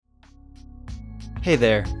Hey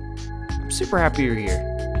there. I'm super happy you're here.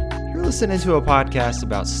 You're listening to a podcast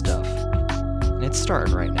about stuff, and it's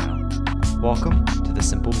starting right now. Welcome to the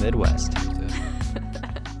Simple Midwest.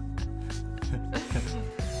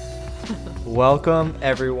 Welcome,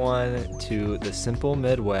 everyone, to the Simple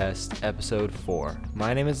Midwest, episode 4.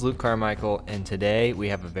 My name is Luke Carmichael, and today we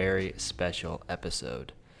have a very special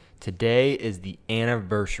episode. Today is the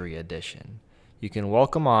anniversary edition. You can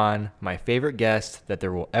welcome on my favorite guest that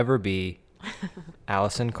there will ever be,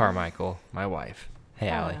 Allison Carmichael, my wife. Hey,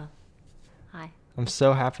 Hello. Allie. Hi. I'm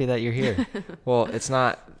so happy that you're here. Well, it's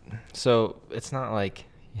not like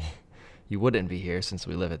you wouldn't be here since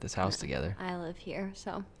we live at this house together. I live here,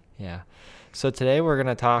 so. Yeah. So today we're going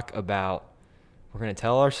to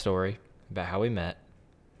tell our story about how we met.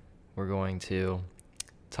 We're going to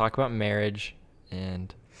talk about marriage,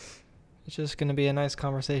 and it's just going to be a nice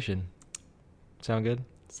conversation. Sound good?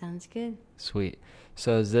 Sounds good. Sweet.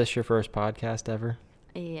 So is this your first podcast ever?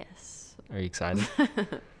 Yes. Are you excited?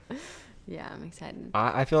 Yeah, I'm excited.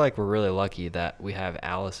 I feel like we're really lucky that we have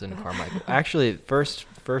Allison Carmichael. Actually, first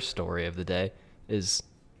story of the day is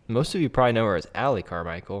most of you probably know her as Allie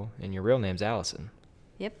Carmichael, and your real name's Allison.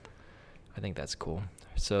 Yep. I think that's cool.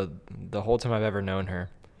 So the whole time I've ever known her,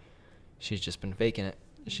 she's just been faking it.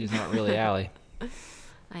 She's not really Allie.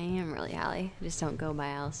 I am really Allie. I just don't go by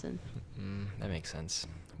Allison. That makes sense.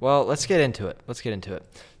 Well, let's get into it.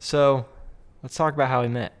 So let's talk about how we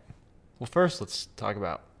met. Well, first, let's talk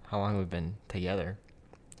about how long we've been together.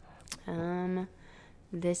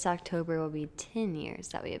 This October will be 10 years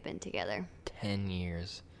that we have been together. 10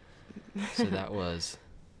 years. So that was,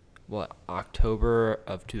 October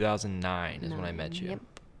of 2009 is when I met you. Yep.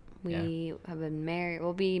 We have been married.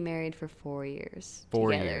 We'll be married for 4 years.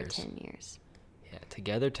 4 together, years. 10 years. Yeah,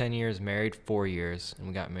 together 10 years, married 4 years, and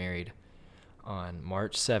we got married on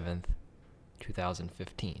March 7th,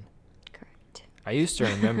 2015. Correct. I used to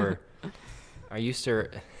remember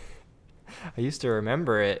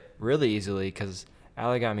it really easily because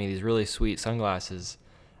Allie got me these really sweet sunglasses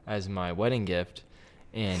as my wedding gift,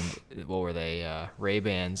 and what were they?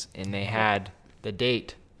 Ray-Bans, and they had the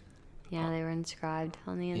date. Yeah, they were inscribed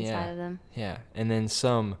on the inside of them. Yeah, and then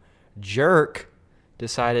some jerk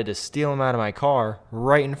decided to steal them out of my car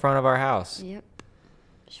right in front of our house. Yep.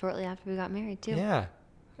 Shortly after we got married, too. Yeah.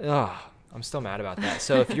 Ugh, I'm still mad about that.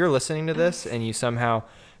 So if you're listening to this and you somehow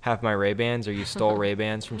have my Ray-Bans or you stole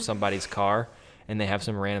Ray-Bans from somebody's car and they have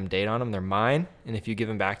some random date on them, they're mine. And if you give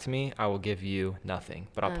them back to me, I will give you nothing,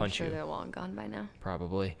 but I'll punch you. I'm sure they're long gone by now.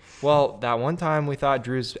 Probably. Well, that one time we thought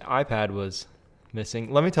Drew's iPad was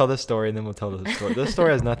missing. Let me tell this story and then we'll tell the story. This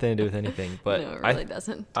story has nothing to do with anything, but No, it really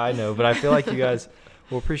doesn't. I know, but I feel like you guys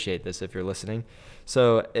will appreciate this if you're listening.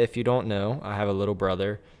 So if you don't know, I have a little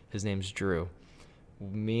brother. His name's Drew.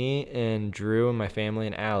 Me and Drew and my family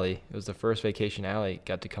and Allie, it was the first vacation Allie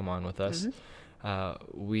got to come on with us.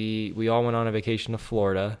 Mm-hmm. We all went on a vacation to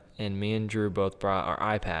Florida, and me and Drew both brought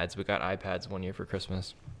our iPads. We got iPads one year for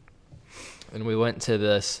Christmas. And we went to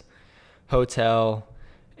this hotel,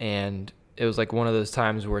 and it was like one of those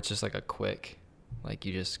times where it's just like a quick, like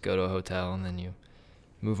you just go to a hotel and then you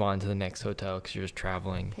move on to the next hotel because you're just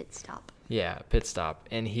traveling. Pit stop. Yeah, pit stop.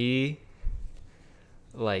 And he,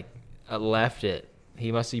 left it.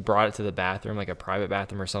 He must have brought it to the bathroom, like a private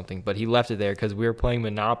bathroom or something, but he left it there because we were playing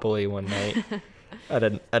Monopoly one night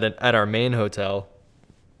at our main hotel.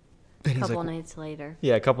 A couple nights later.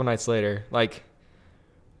 Yeah, a couple nights later.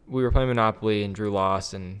 We were playing Monopoly and Drew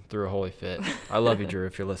lost and threw a holy fit. I love you, Drew,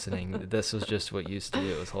 if you're listening. This was just what you used to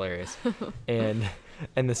do. It was hilarious. And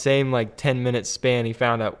in the same 10-minute span, he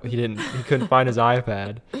found out he couldn't find his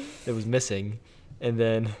iPad. It was missing, and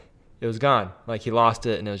then it was gone. He lost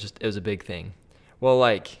it, and it was a big thing. Well,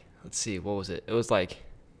 let's see, what was it? It was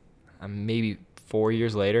maybe 4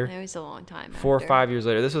 years later. It was a long time. 4 or 5 years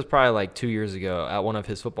later. This was probably 2 years ago at one of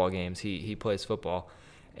his football games. He plays football,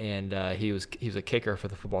 and he was a kicker for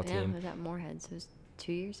the football team. Yeah, it was at Moorhead, so it was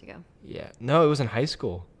 2 years ago. Yeah, no, it was in high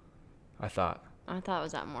school. I thought it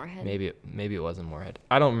was at Moorhead. Maybe it was in Moorhead.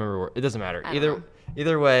 I don't remember where. It doesn't matter.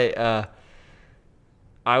 Either way,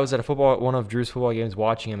 I was at one of Drew's football games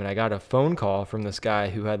watching him, and I got a phone call from this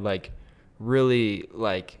guy who had really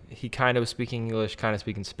he kind of was speaking English, kind of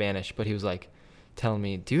speaking Spanish, but he was telling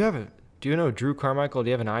me, do you know Drew Carmichael? Do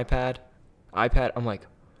you have an iPad? I'm like,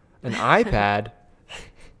 an iPad?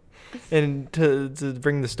 And to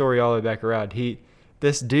bring the story all the way back around,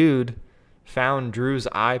 this dude found Drew's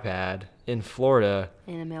iPad in Florida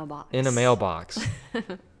in a mailbox.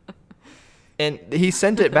 And he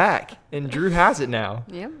sent it back, and Drew has it now.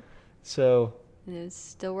 Yep. So it's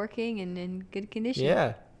still working and in good condition.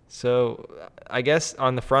 Yeah. So I guess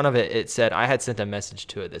on the front of it, it said, I had sent a message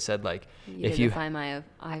to it that said, like, if you Find My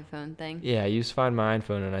iPhone thing. Yeah, use Find My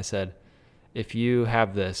iPhone. And I said, if you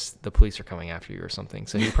have this, the police are coming after you or something.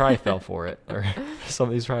 So he probably fell for it. Or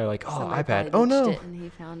somebody's probably like, oh, Somebody iPad. probably Oh, no. ditched it and he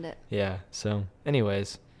found it. Yeah. So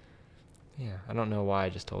anyways, yeah, I don't know why I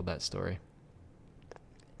just told that story.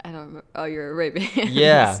 I don't remember. Oh, your Ray-Bans.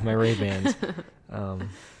 Yeah, my Ray-Bans.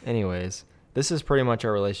 Anyways, this is pretty much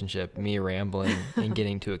our relationship, me rambling and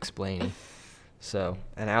getting to explaining. So,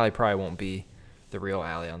 and Allie probably won't be the real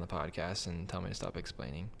Allie on the podcast and tell me to stop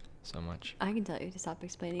explaining so much. I can tell you to stop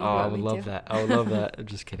explaining. Oh, I would love that. I would love that. I'm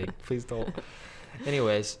just kidding. Please don't.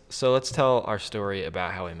 Anyways, so let's tell our story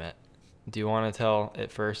about how we met. Do you want to tell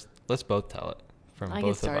it first? Let's both tell it. I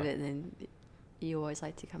can start it, and then you always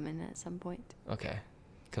like to come in at some point. Okay.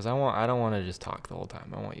 Because I don't want to just talk the whole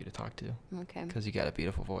time. I want you to talk too. Okay. Because you got a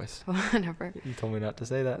beautiful voice. Whatever. You told me not to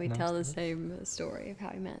say that. We tell the same story of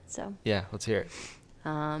how we met, so. Yeah, let's hear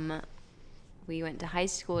it. We went to high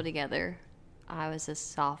school together. I was a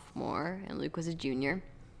sophomore and Luke was a junior.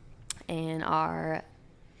 And our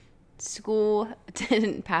school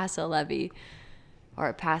didn't pass a levy, or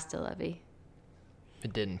it passed a levy.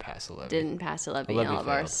 It didn't pass a levy. Didn't pass a levy, and all of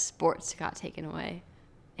failed. our sports got taken away.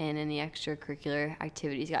 And any extracurricular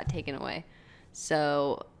activities got taken away.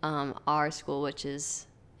 So our school, which is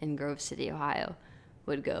in Grove City, Ohio,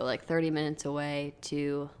 would go like 30 minutes away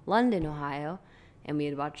to London, Ohio, and we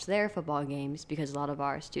would watch their football games because a lot of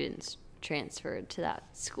our students transferred to that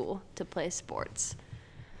school to play sports.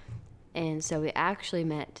 And so we actually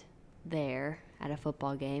met there at a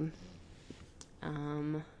football game.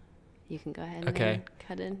 You can go ahead and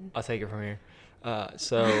cut in. I'll take it from here.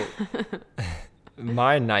 So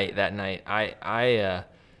my night that night, I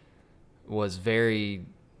was very,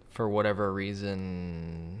 for whatever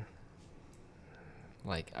reason,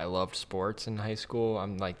 like I loved sports in high school.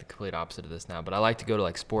 I'm like the complete opposite of this now, but I like to go to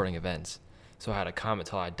like sporting events. So I had a Comet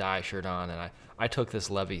Till I Die shirt on, and I took this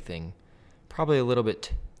levy thing probably a little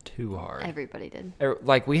bit too hard. Everybody did.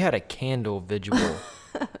 Like we had a candle vigil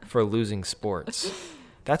for losing sports.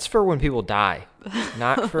 That's for when people die,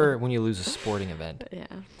 not for when you lose a sporting event. Yeah.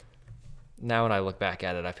 Now when I look back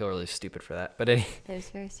at it, I feel really stupid for that. But it was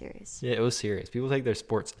very serious. Yeah, it was serious. People take their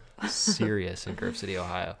sports serious in Grove City,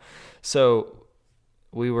 Ohio. So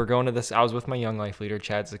we were going to this. I was with my Young Life leader,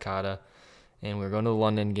 Chad Zakata, and we were going to the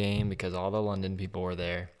London game because all the London people were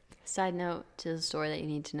there. Side note to the story that you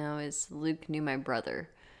need to know is Luke knew my brother.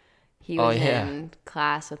 He was in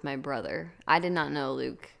class with my brother. I did not know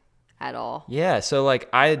Luke at all. Yeah, so like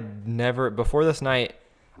before this night,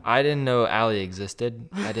 I didn't know Allie existed.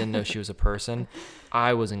 I didn't know she was a person.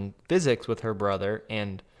 I was in physics with her brother,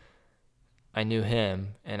 and I knew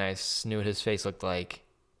him, and I knew what his face looked like.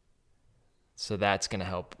 So that's going to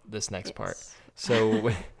help this next part.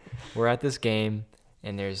 So we're at this game,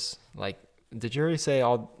 and there's like, did you already say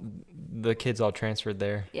all the kids all transferred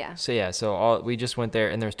there? Yeah. So we just went there,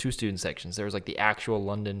 and there's two student sections. There was like the actual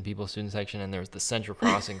London people student section, and there was the Central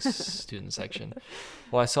Crossing student section.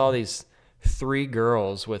 Well, I saw these 3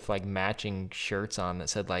 girls with like matching shirts on that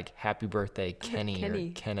said like "Happy Birthday, Kenny"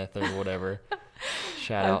 or Kenneth or whatever.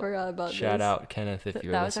 Shout out Kenneth if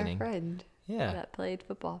you're listening. That was our friend. Yeah. That played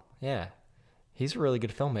football. Yeah. He's a really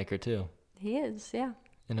good filmmaker too. He is, yeah.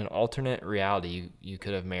 In an alternate reality, you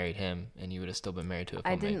could have married him and you would have still been married to a filmmaker.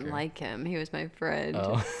 I didn't like him. He was my friend.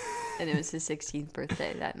 Oh. And it was his 16th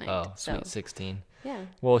birthday that night. Oh, sweet 16. Yeah.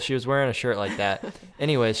 Well, she was wearing a shirt like that.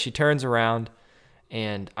 Anyways, she turns around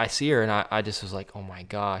and I see her and I just was like, oh my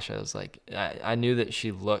gosh. I was like, I knew that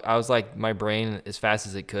she looked, I was like, my brain, as fast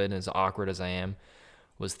as it could and as awkward as I am,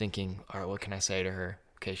 was thinking, all right, what can I say to her?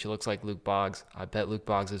 Okay, she looks like Luke Boggs. I bet Luke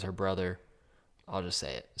Boggs is her brother. I'll just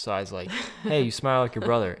say it. So I was like, hey, you smile like your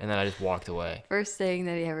brother. And then I just walked away. First thing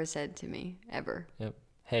that he ever said to me, ever. Yep.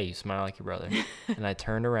 Hey, you smile like your brother. And I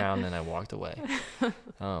turned around and I walked away.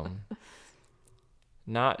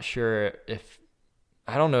 Not sure if,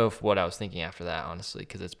 I don't know what I was thinking after that, honestly,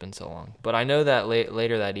 because it's been so long. But I know that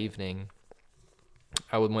later that evening,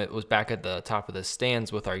 I was back at the top of the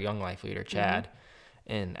stands with our Young Life leader, Chad. Mm-hmm.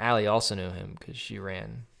 And Allie also knew him because he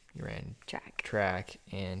ran track,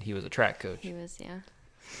 and he was a track coach. He was, yeah.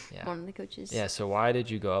 One of the coaches. Yeah. So why did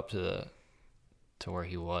you go up to where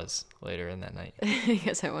he was later in that night?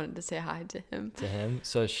 Because I wanted to say hi to him. To him.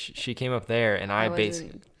 So she came up there, and I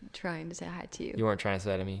basically trying to say hi to you. You weren't trying to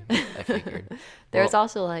say hi to me. I figured. There was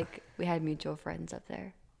also like we had mutual friends up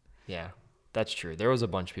there. Yeah. That's true. There was a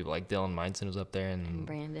bunch of people, like Dylan Meinson was up there, and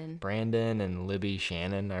Brandon and Libby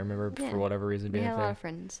Shannon. I remember for whatever reason being up there. We had a lot of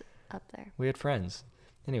friends up there. We had friends.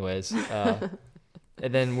 Anyways, and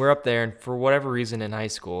then we're up there, and for whatever reason in high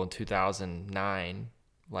school in 2009,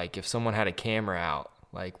 like if someone had a camera out,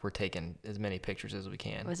 like we're taking as many pictures as we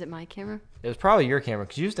can. Was it my camera? It was probably your camera,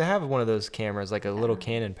 because you used to have one of those cameras, like a little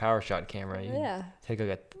Canon PowerShot camera. You take like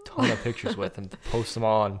a ton of pictures with and post them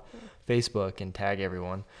all on Facebook and tag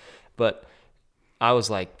everyone. But I was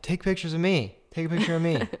like, take pictures of me. Take a picture of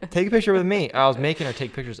me. Take a picture with me. I was making her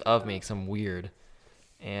take pictures of me because I'm weird.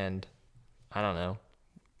 And I don't know.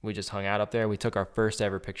 We just hung out up there. We took our first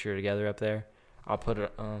ever picture together up there. I'll put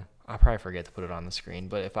it. I'll probably forget to put it on the screen.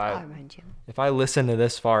 But I'll remind you. If I listen to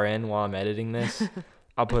this far in while I'm editing this,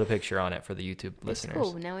 I'll put a picture on it for the YouTube listeners.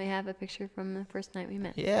 It's cool. Now we have a picture from the first night we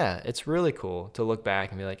met. Yeah, it's really cool to look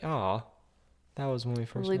back and be like, oh, that was when we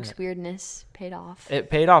first met. Luke's weirdness paid off. It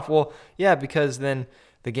paid off. Well, yeah, because then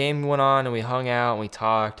the game went on and we hung out and we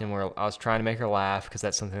talked and I was trying to make her laugh, because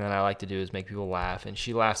that's something that I like to do, is make people laugh. And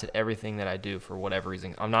she laughs at everything that I do for whatever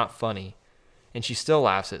reason. I'm not funny. And she still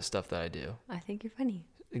laughs at stuff that I do. I think you're funny.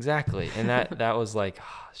 Exactly. And that was like,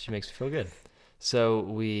 she makes me feel good. So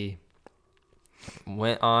we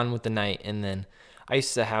went on with the night, and then I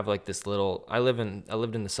used to have like this little, I lived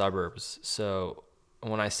in the suburbs. So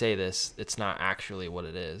when I say this, it's not actually what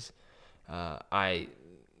it is. I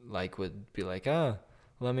like would be like,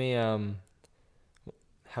 let me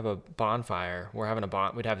have a bonfire.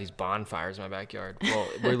 We'd have these bonfires in my backyard. Well,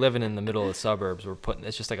 we're living in the middle of the suburbs.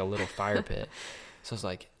 It's just like a little fire pit. So it's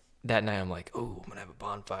like, that night I'm like, oh, I'm gonna have a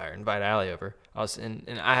bonfire. Invite Allie over. And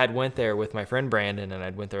I had went there with my friend Brandon, and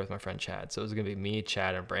I'd went there with my friend Chad. So it was gonna be me,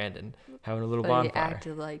 Chad, and Brandon having a little bonfire. He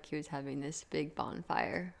acted like he was having this big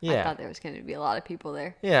bonfire. Yeah. I thought there was gonna be a lot of people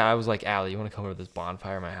there. Yeah, I was like, Allie, you want to come over to this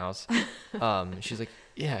bonfire at my house? She's like,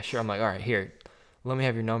 yeah, sure. I'm like, all right, here, let me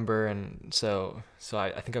have your number. And so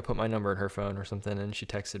I think I put my number in her phone or something, and she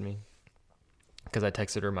texted me, because I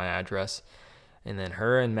texted her my address, and then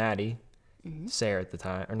her and Maddie. Mm-hmm. Sarah at the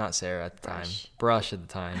time, or not Sarah at the time, Brush at the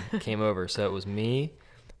time, came over. So it was me,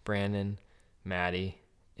 Brandon, Maddie,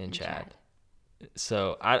 and Chad.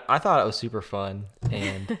 So I thought it was super fun.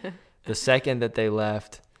 And the second that they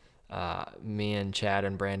left, me and Chad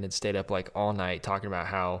and Brandon stayed up like all night talking about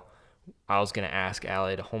how I was going to ask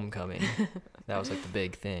Allie to homecoming. That was like the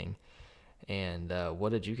big thing. And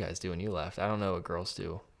what did you guys do when you left? I don't know what girls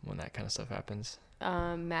do when that kind of stuff happens.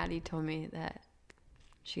 Maddie told me that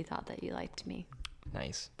she thought that you liked me.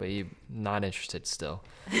 Nice, but you're not interested still.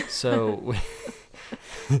 So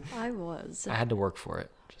I was. I had to work for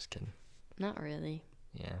it. Just kidding. Not really.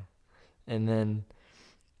 Yeah. And then,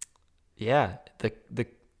 yeah,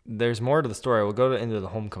 there's more to the story. We'll go into the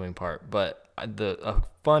homecoming part, but a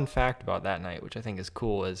fun fact about that night, which I think is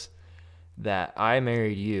cool, is that I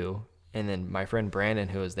married you, and then my friend Brandon,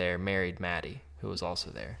 who was there, married Maddie, who was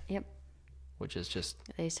also there. Yep. Which is just...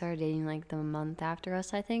 They started dating like the month after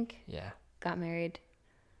us, I think. Yeah. Got married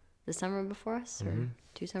the summer before us, or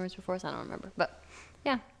 2 summers before us. I don't remember. But,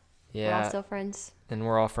 yeah. Yeah. We're all still friends. And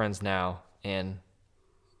we're all friends now. And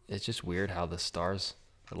it's just weird how the stars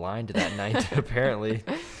aligned that night, apparently.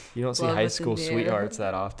 You don't see high school sweethearts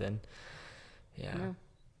that often. Yeah. No.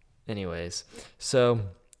 Anyways. So,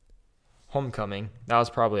 homecoming. That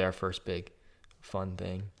was probably our first big fun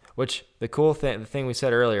thing. Which the thing we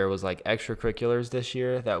said earlier was like extracurriculars this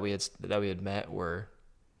year that we had met were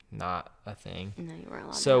not a thing. No, you weren't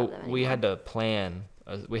allowed so to have them we anymore. had to plan.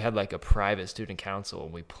 We had like a private student council,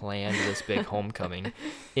 and we planned this big homecoming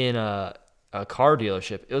in a car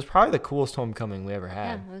dealership. It was probably the coolest homecoming we ever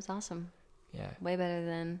had. Yeah, it was awesome. Yeah, way better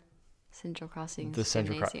than Central Crossing's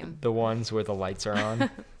gymnasium. The ones where the lights are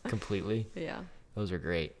on completely. Yeah, those are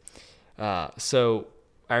great. So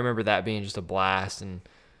I remember that being just a blast, and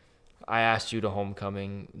I asked you to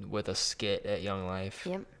homecoming with a skit at Young Life,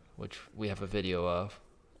 yep, which we have a video of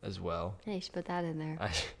as well. Yeah, you should put that in there.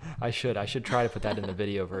 I should try to put that in the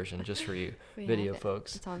video version just for you video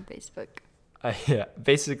folks. It's on Facebook. Yeah,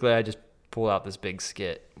 basically I just pulled out this big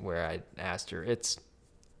skit where I asked her. It's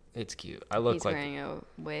cute. I look He's like wearing a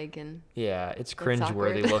wig and yeah, it's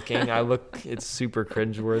cringeworthy looking. It's super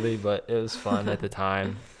cringeworthy, but it was fun at the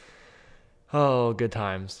time. Oh, good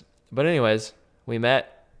times. But anyways, we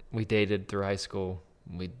met. We dated through high school.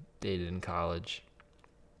 We dated in college.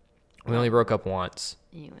 We only broke up once.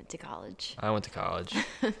 You went to college. I went to college.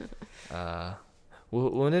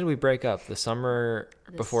 When did we break up? The summer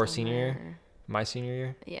before senior year? My senior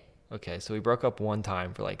year? Yeah. Okay, so we broke up one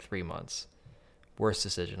time for like 3 months. Worst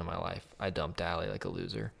decision of my life. I dumped Allie like a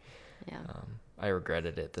loser. Yeah. I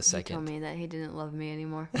regretted it the second. He told me that he didn't love me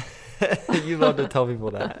anymore. You love to tell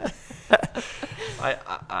people that.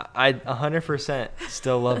 I 100%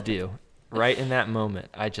 still loved you. Right in that moment,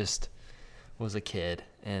 I just was a kid,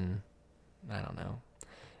 and I don't know.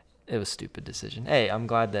 It was a stupid decision. Hey, I'm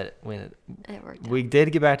glad that when it worked we out.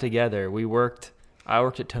 did get back together, we worked I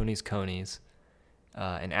worked at Tony's Coney's,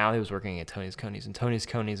 and Allie was working at Tony's Coney's. And Tony's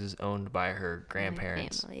Coney's is owned by her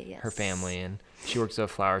grandparents, her family, and she works at a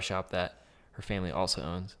flower shop that her family also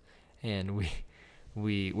owns. And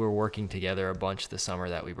we were working together a bunch this summer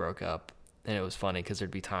that we broke up. And it was funny because there'd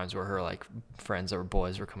be times where her like friends that were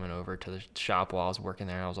boys were coming over to the shop while I was working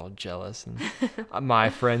there, and I was all jealous. And my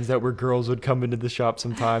friends that were girls would come into the shop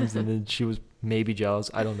sometimes, and then she was maybe jealous.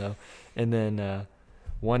 I don't know. And then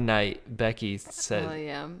one night Becky said, "Oh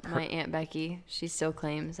yeah, my Aunt Becky. She still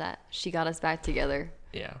claims that she got us back together.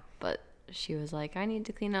 Yeah. But she was like, I need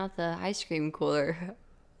to clean out the ice cream cooler.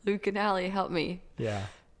 Luke and Allie, help me. Yeah.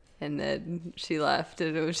 And then she left,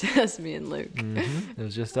 and it was just me and Luke. Mm-hmm. It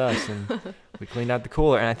was just us, and we cleaned out the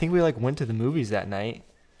cooler. And I think we like went to the movies that night.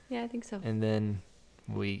 Yeah, I think so. And then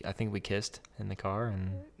I think we kissed in the car,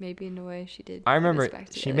 and maybe in a way she did. I remember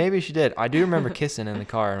maybe she did. I do remember kissing in the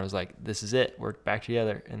car, and I was like, "This is it. We're back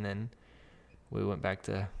together." And then we went back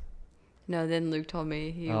to. No, then Luke told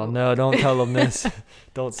me. Oh no! Don't tell them this.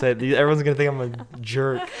 Don't say it. Everyone's gonna think I'm a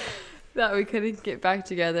jerk. That we couldn't get back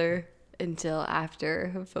together until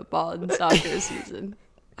after football and soccer season.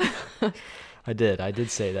 I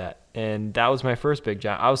did say that, and that was my first big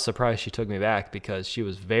job. I was surprised she took me back because she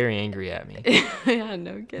was very angry at me. Yeah,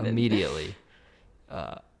 no kidding. Immediately,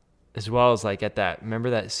 as well as like at that.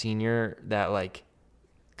 Remember that senior that like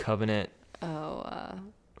Covenant? Oh,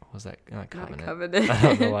 what was that? Not Covenant. Not Covenant. I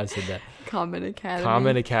don't know why I said that. Common Academy.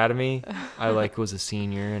 Common Academy. I like was a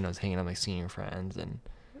senior, and I was hanging out with my senior friends, and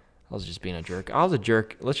I was just being a jerk. I was a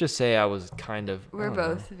jerk. Let's just say I was kind of. We're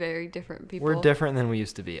both very different people. We're different than we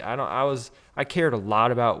used to be. I cared a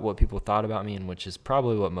lot about what people thought about me, and which is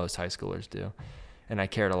probably what most high schoolers do. And I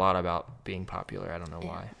cared a lot about being popular. I don't know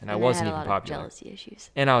why. And I wasn't even popular. Of jealousy issues.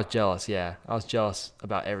 And I was jealous. Yeah, I was jealous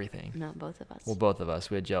about everything. Not both of us. Well, both of us.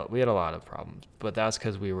 We had a lot of problems, but that's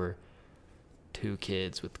because we were two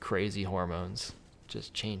kids with crazy hormones,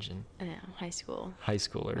 just changing. Yeah, high school. High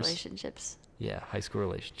schoolers. Relationships. Yeah, high school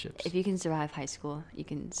relationships. If you can survive high school, you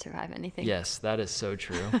can survive anything. Yes, that is so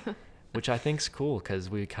true. Which I think's cool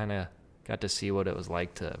because we kind of got to see what it was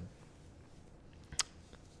like to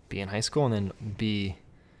be in high school, and then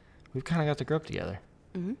we've kind of got to grow up together.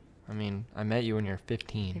 Mm-hmm. I mean, I met you when you were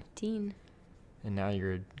 15. 15. And now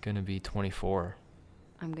you're going to be 24.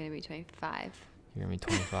 I'm going to be 25. You're going to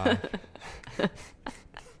be 25.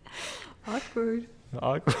 Awkward.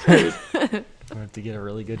 I'm going to have to get a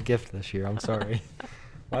really good gift this year. I'm sorry.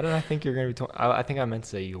 Why did I think you're going to be I think I meant to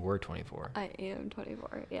say you were 24. I am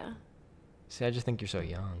 24, yeah. See, I just think you're so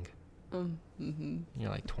young. Mm-hmm. You're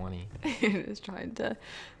like 20. Just trying to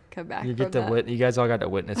come back you guys all got to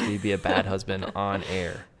witness me be a bad husband on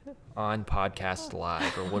air, on podcast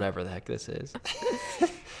live, or whatever the heck this is.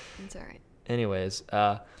 It's all right. Anyways,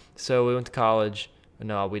 so we went to college.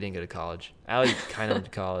 No, we didn't go to college. Allie kind of went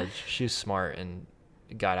to college. She was smart and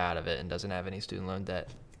got out of it and doesn't have any student loan debt.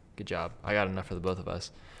 Good job. I got enough for the both of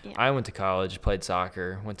us. Yeah. I went to college, played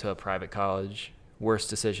soccer, went to a private college. Worst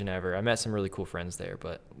decision ever. I met some really cool friends there,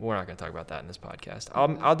 but we're not going to talk about that in this podcast.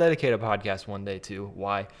 I'll dedicate a podcast one day to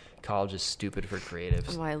why college is stupid for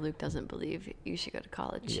creatives. Why Luke doesn't believe you should go to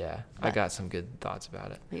college. Yeah, I got some good thoughts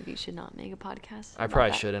about it. Maybe you should not make a podcast. I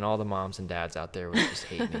probably should, and all the moms and dads out there would just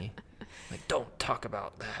hate me. Like, don't talk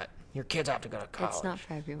about that. Your kids have to go to college. It's not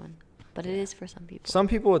for everyone, but it is for some people. Some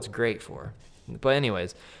people it's great for. But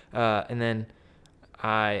anyways, and then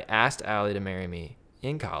I asked Allie to marry me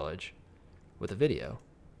in college with a video.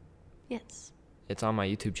 Yes. It's on my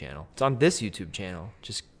YouTube channel. It's on this YouTube channel.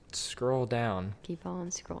 Just scroll down. Keep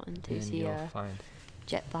on scrolling until you see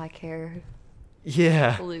jet black hair.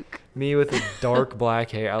 Yeah. Luke. Me with a dark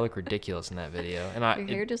black hair. I look ridiculous in that video. And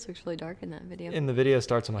your hair just looks really dark in that video. And the video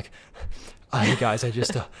starts, I'm like, hey guys, I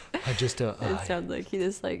just It sounds like he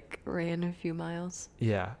just like ran a few miles.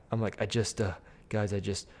 Yeah. I'm like, I just asked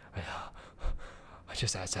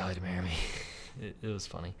Allie to marry me. It was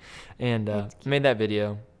funny. And made that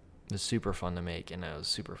video. It was super fun to make, and it was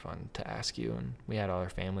super fun to ask you, and we had all our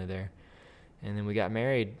family there. And then we got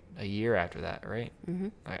married a year after that, right? Mm-hmm.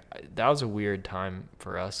 That was a weird time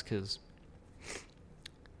for us because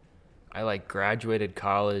I like graduated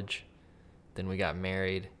college, then we got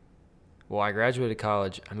married. Well, I graduated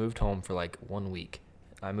college. I moved home for like 1 week.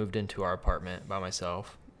 I moved into our apartment by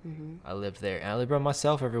myself. Mm-hmm. I lived there, and I lived by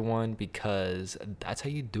myself, everyone, because that's how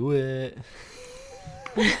you do it.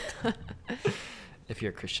 If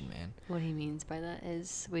you're a Christian man. What he means by that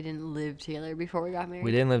is we didn't live together before we got married.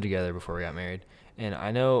 We didn't live together before we got married. And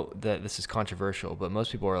I know that this is controversial, but most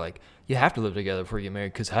people are like, you have to live together before you get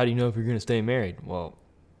married because how do you know if you're going to stay married? Well,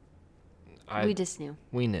 We just knew.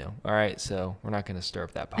 We knew. All right, so we're not going to stir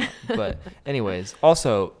up that pot. But anyways,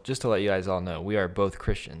 also, just to let you guys all know, we are both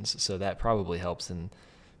Christians, so that probably helps in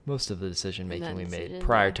most of the decision-making we made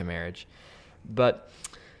prior to marriage. But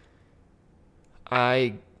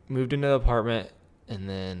I moved into the apartment and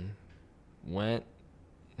then went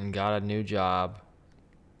and got a new job,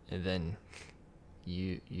 and then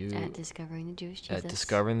you at Discovering the Jewish Jesus. At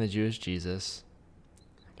Discovering the Jewish Jesus.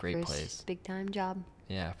 Great first place. Big time job.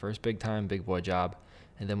 Yeah, first big time, big boy job.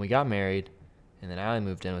 And then we got married, and then Allie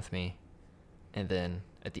moved in with me. And then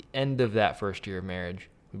at the end of that first year of marriage,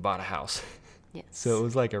 we bought a house. Yes. So it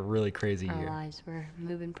was like a really crazy year. Our lives were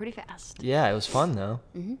moving pretty fast. Yeah, it was fun though.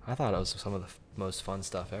 Mm-hmm. I thought it was some of the most fun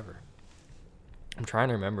stuff ever. I'm trying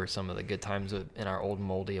to remember some of the good times in our old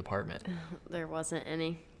moldy apartment. There wasn't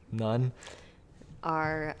any. None?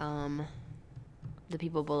 Our, the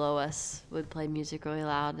people below us would play music really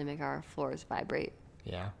loud and make our floors vibrate.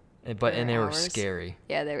 Yeah. And they were scary.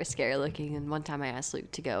 Yeah, they were scary looking. And one time I asked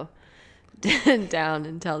Luke to go down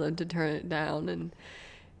and tell them to turn it down, and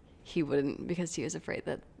he wouldn't, because he was afraid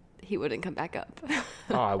that he wouldn't come back up.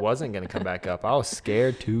 Oh, I wasn't going to come back up. I was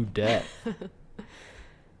scared to death.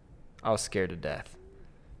 I was scared to death.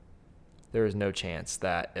 There was no chance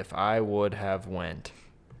that if I would have went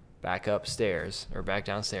back upstairs or back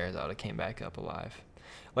downstairs, I would have came back up alive.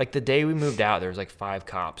 Like the day we moved out, there was like 5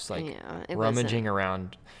 cops rummaging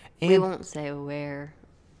around. And we won't say where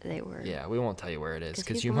they were. Yeah, we won't tell you where it is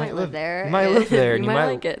because you might live there. You might live there, and you might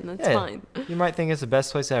like it, and that's fine. You might think it's the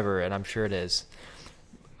best place ever, and I'm sure it is.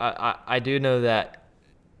 I do know that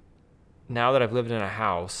now that I've lived in a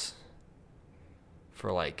house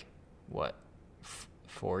for like what,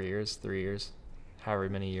 4 years, 3 years, however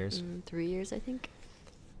many years. 3 years, I think.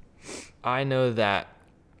 I know that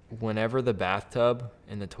whenever the bathtub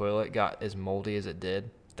and the toilet got as moldy as it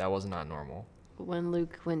did, that was not normal. When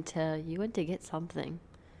Luke went to get something.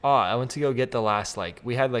 Oh, I went to go get the last,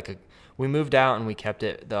 we moved out and we kept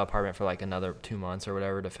the apartment for like another 2 months or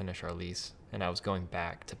whatever to finish our lease. And I was going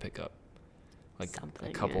back to pick up something,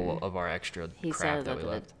 a couple of our extra crap that we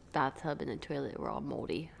left. The bathtub and the toilet were all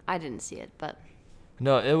moldy. I didn't see it, but.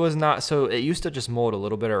 No, it was not. So it used to just mold a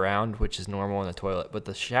little bit around, which is normal in the toilet. But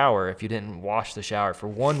the shower, if you didn't wash the shower for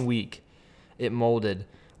 1 week, it molded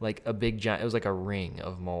like a big giant. It was like a ring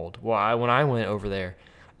of mold. Well, when I went over there,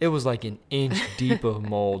 it was like an inch deep of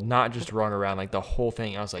mold, not just rung around, like the whole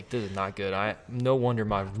thing. I was like, this is not good. No wonder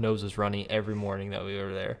my nose was running every morning that we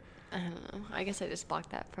were there. I don't know. I guess I just blocked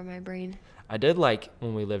that from my brain. I did like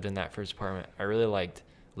when we lived in that first apartment. I really liked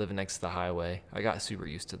living next to the highway. I got super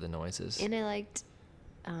used to the noises. And I liked,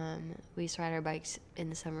 we used to ride our bikes in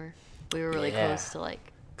the summer. We were really close to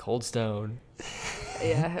like Cold Stone.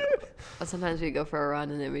 Yeah. Sometimes we'd go for a run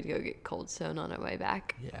and then we'd go get Cold Stone on our way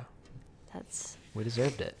back. Yeah. We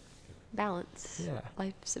deserved it. Balance. Yeah.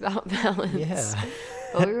 Life's about balance. Yeah.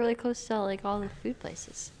 But we were really close to like all the food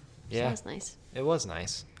places. So yeah. That was nice. It was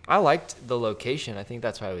nice. I liked the location. I think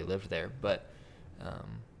that's why we lived there. But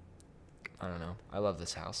I don't know. I love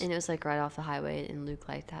this house. And it was like right off the highway, and Luke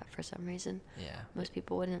liked that for some reason. Yeah. Most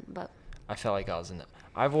people wouldn't, but. I felt like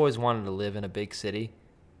I've always wanted to live in a big city,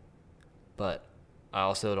 but I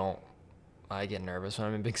also don't. I get nervous when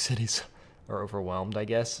I'm in big cities, or overwhelmed, I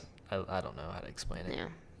guess. I don't know how to explain it. Yeah.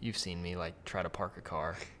 You've seen me like try to park a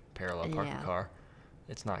car, parallel park a car.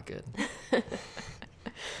 It's not good.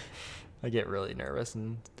 I get really nervous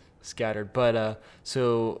and scattered. But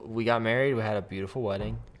so we got married. We had a beautiful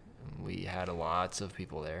wedding. We had lots of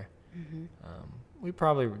people there. Mm-hmm. We'd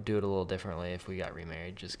probably do it a little differently if we got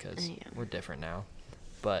remarried, just because we're different now.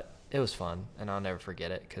 But it was fun, and I'll never forget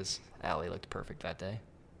it because Allie looked perfect that day.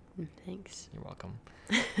 Thanks. You're welcome.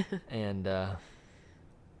 And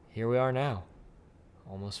here we are now,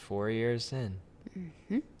 almost 4 years in.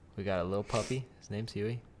 Mm-hmm. We got a little puppy. His name's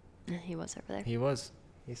Huey. He was over there. He was.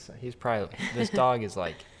 He's probably. This dog is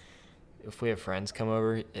like, if we have friends come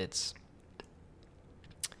over,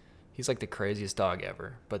 he's like the craziest dog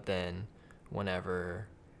ever. But then, whenever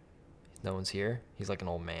no one's here, he's like an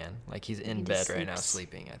old man. Like he's in bed right now,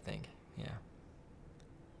 sleeping. I think. Yeah.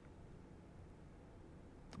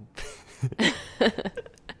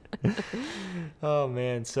 Oh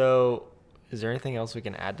man. So, is there anything else we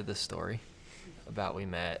can add to this story about we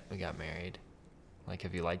met, we got married? Like,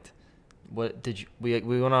 have you liked? What did you? We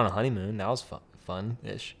went on a honeymoon. That was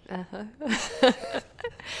fun-ish. Uh-huh.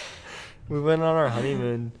 We went on our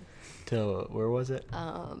honeymoon to, where was it?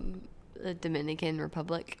 The Dominican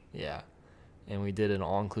Republic. Yeah, and we did an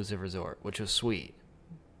all-inclusive resort, which was sweet.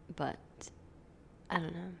 But I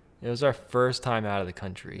don't know. It was our first time out of the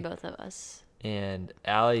country. Both of us. And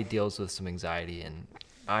Allie deals with some anxiety, and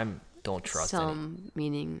I'm don't trust some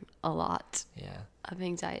meaning a lot Yeah. of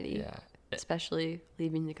anxiety. Yeah. Especially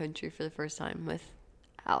leaving the country for the first time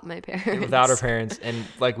without my parents. Without our parents. And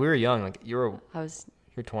like we were young. Like you're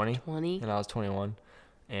 20 20. and I was 21.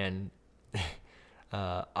 And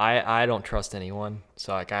I don't trust anyone.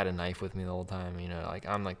 So like I had a knife with me the whole time. You know, like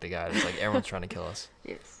I'm like the guy that's like everyone's trying to kill us.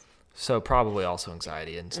 Yes. So probably also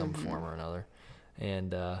anxiety in some form or another.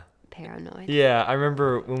 And paranoid. yeah, I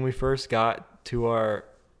remember when we first got to our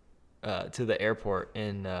to the airport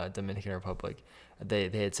in Dominican Republic, they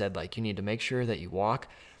had said like you need to make sure that you walk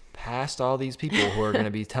past all these people who are going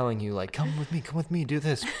to be telling you like come with me, do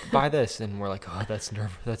this, buy this, and we're like, oh,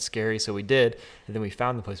 that's scary. So we did, and then we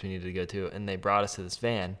found the place we needed to go to, and they brought us to this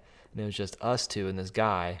van, and it was just us two and this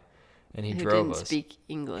guy, and he drove us. He didn't speak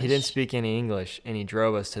English. He didn't speak any English, and he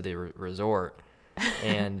drove us to the resort,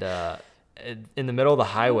 and in the middle of the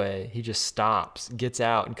highway, he just stops, gets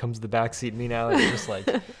out, and comes to the back seat. Me now, and just like,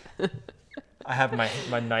 I have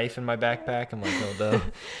my knife in my backpack. I'm like, oh no.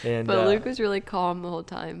 And but Luke was really calm the whole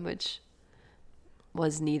time, which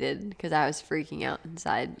was needed because I was freaking out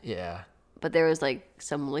inside. Yeah. But there was like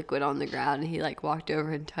some liquid on the ground, and he like walked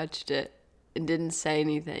over and touched it and didn't say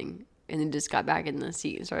anything, and then just got back in the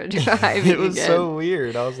seat and started driving. It was again. so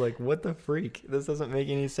weird. I was like, what the freak? This doesn't make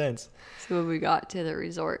any sense. So when we got to the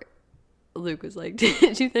resort, Luke was like,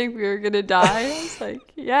 did you think we were going to die? I was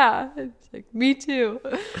like, yeah. It's like, me too.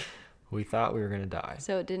 We thought we were going to die.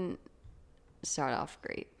 So it didn't start off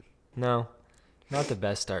great. No, not the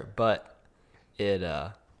best start, but it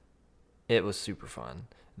was super fun.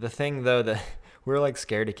 The thing though, that we were like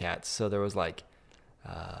scaredy cats. So there was like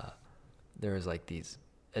these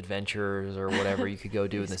adventures or whatever you could go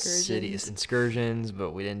do in the city, excursions,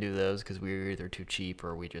 but we didn't do those because we were either too cheap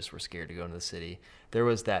or we just were scared to go into the city. There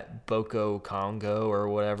was that Boko Congo or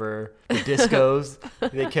whatever, the discos.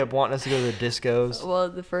 They kept wanting us to go to the discos.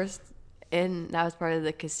 Well, and that was part of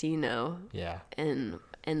the casino. Yeah. And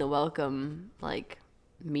the welcome like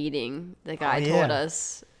meeting, the guy told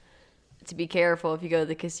us to be careful if you go to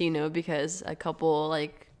the casino because a couple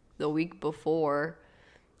like the week before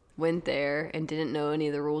went there and didn't know any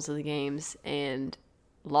of the rules of the games and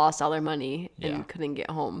lost all their money and couldn't get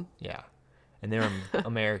home. Yeah. And they were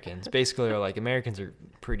Americans. Basically, they're like, Americans are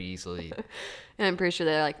pretty easily. And I'm pretty sure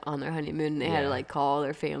they're like on their honeymoon and they had to like call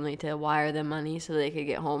their family to wire them money so they could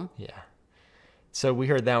get home. Yeah. So we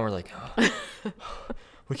heard that and we're like, oh,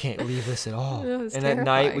 we can't leave this at all. And terrifying. at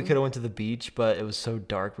night we could have went to the beach, but it was so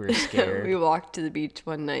dark we were scared. We walked to the beach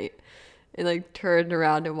one night and like turned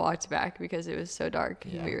around and walked back because it was so dark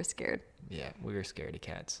and we were scared. Yeah, we were scared of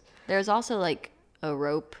cats. There's also like a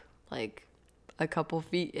rope like a couple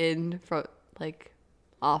feet in from like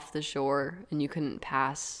off the shore and you couldn't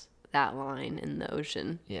pass that line in the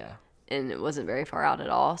ocean. Yeah. And it wasn't very far out at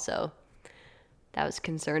all, so that was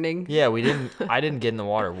concerning. Yeah, I didn't get in the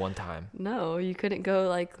water one time. No, you couldn't go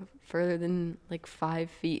like further than like 5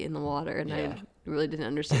 feet in the water, and I really didn't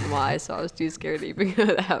understand why, so I was too scared to even go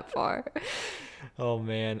that far. Oh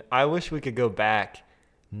man, I wish we could go back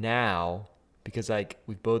now because like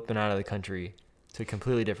we've both been out of the country to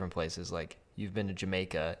completely different places. Like you've been to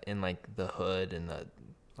Jamaica in like the hood and the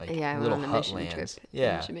like little hut lands.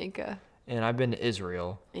 In Jamaica. And I've been to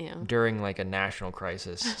Israel during like a national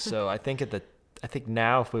crisis. So I think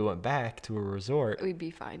now if we went back to a resort, we'd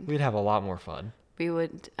be fine. We'd have a lot more fun. We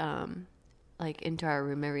would like into our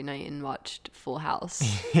room every night and watched Full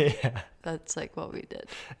House. Yeah. That's like what we did.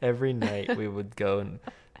 Every night we would go and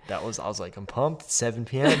I was like, I'm pumped. 7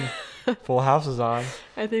 p.m. Full House is on.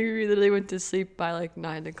 I think we literally went to sleep by like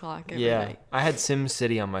 9 o'clock every night. I had Sim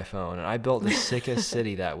City on my phone and I built the sickest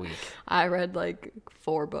city that week. I read like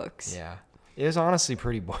 4 books. Yeah. It was honestly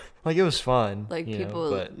pretty boring. Like, it was fun. Like,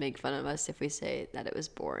 people make fun of us if we say that it was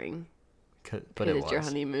boring. But it was. It's your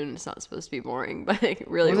honeymoon. It's not supposed to be boring, but it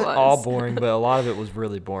really was. It wasn't all boring, but a lot of it was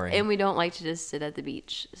really boring. And we don't like to just sit at the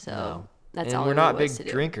beach. So that's all we're not big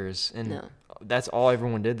drinkers. And that's all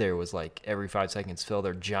everyone did there was, like, every 5 seconds fill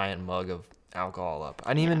their giant mug of alcohol up. I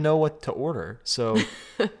didn't even know what to order. So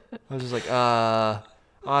I was just like, I'll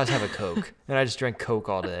just have a Coke. And I just drank Coke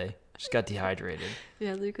all day. Just got dehydrated.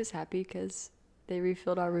 Yeah, Luke was happy because they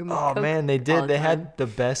refilled our room with Coke. Oh, man, they did. They had the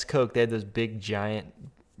best Coke. They had those big, giant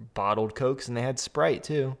bottled Cokes, and they had Sprite,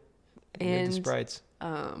 too. And the Sprites.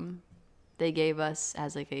 They gave us,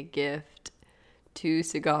 as like a gift, 2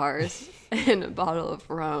 cigars and a bottle of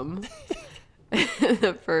rum.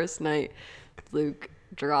 The first night, Luke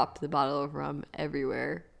dropped the bottle of rum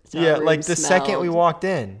everywhere. So yeah, like the second we walked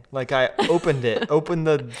in, like I opened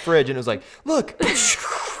the fridge, and it was like, look,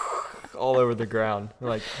 all over the ground. We're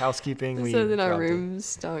like, housekeeping. So then our room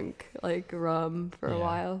stunk like rum for a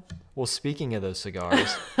while. Well, speaking of those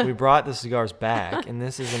cigars, we brought the cigars back, and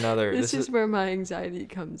this is another. This is where my anxiety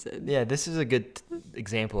comes in. Yeah, this is a good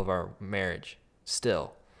example of our marriage.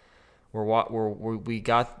 Still, we get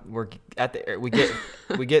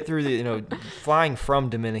through the flying from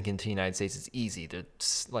Dominican to the United States is easy.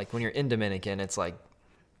 It's like when you're in Dominican, it's like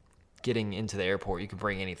getting into the airport. You can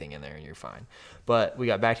bring anything in there and you're fine. But we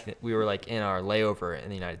got back to we were like in our layover in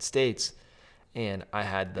the United States. And I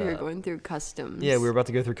had we were going through customs. Yeah, we were about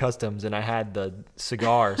to go through customs, and I had the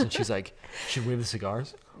cigars, and she's like, "Should we have the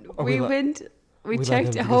cigars?" We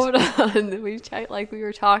checked. Hold on, we checked like we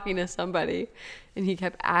were talking to somebody, and he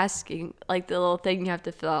kept asking like the little thing you have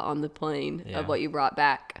to fill out on the plane of what you brought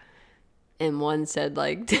back, and one said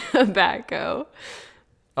like tobacco.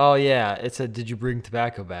 Oh yeah, it said, "Did you bring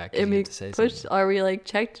tobacco back?" And we checked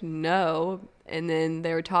no. And then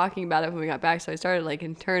they were talking about it when we got back, so I started like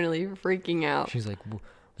internally freaking out. She's like,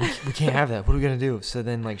 we can't have that. What are we gonna do? So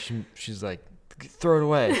then like she's like, throw it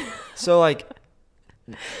away. So like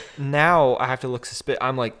now I have to look suspicious.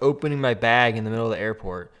 I'm like opening my bag in the middle of the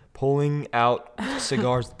airport, pulling out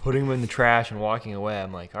cigars, putting them in the trash, and walking away.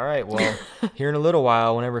 I'm like, all right, well, here in a little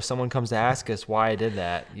while, whenever someone comes to ask us why I did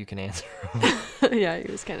that, you can answer. Yeah,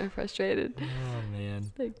 he was kind of frustrated. Oh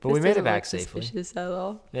man, like, but we made it back safely. Suspicious at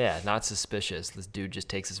all? Yeah, not suspicious. This dude just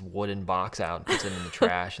takes his wooden box out and puts it in the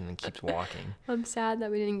trash and then keeps walking. I'm sad that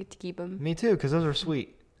we didn't get to keep him. Me too, because those are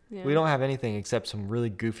sweet. Yeah. We don't have anything except some really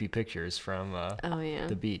goofy pictures from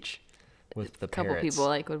the beach with the parrots. A couple people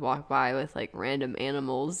like would walk by with like random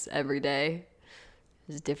animals every day.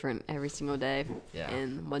 It was different every single day. Yeah.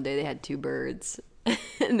 And one day they had 2 birds,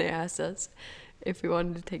 and they asked us if we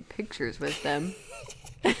wanted to take pictures with them.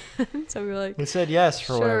 So we were like, we said yes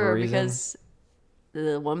for whatever reason. Because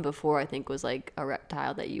the one before I think was like a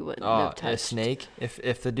reptile that you wouldn't have touched. A snake.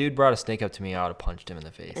 If the dude brought a snake up to me, I would have punched him in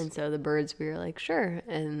the face. And so the birds, we were like, sure.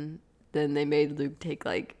 And then they made Luke take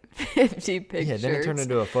like 50 pictures. Yeah, then it turned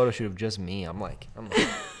into a photo shoot of just me. I'm like.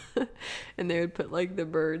 And they would put like the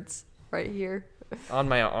birds right here on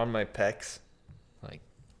my pecs, like.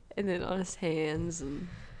 And then on his hands, and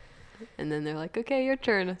then they're like, okay, your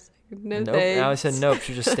turn. I was like, no, nope. thanks. I said nope.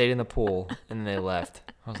 She just stayed in the pool, and then they left.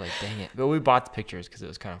 I was like, dang it. But we bought the pictures because it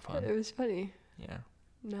was kind of fun. It was funny. Yeah.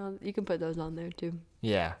 No, you can put those on there too.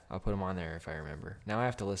 Yeah, I'll put them on there if I remember. Now I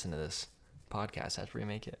have to listen to this podcast. I have to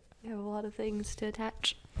remake it. You have a lot of things to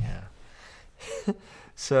attach. Yeah.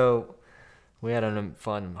 So we had a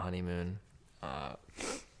fun honeymoon.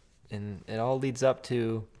 And it all leads up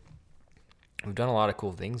to, we've done a lot of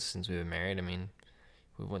cool things since we've been married. I mean,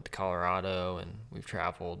 we went to Colorado and we've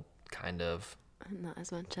traveled kind of. Not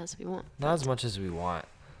as much as we want. Not as much as we want.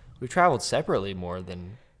 We've traveled separately more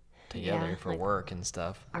than together for like work and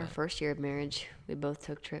stuff. Our first year of marriage, we both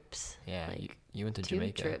took trips. Yeah, like you went to 2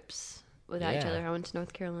 Jamaica. Trips without each other. I went to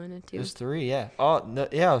North Carolina too. It was 3, yeah. Oh, no,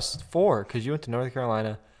 yeah, it was 4 because you went to North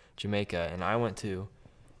Carolina, Jamaica, and I went to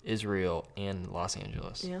Israel and Los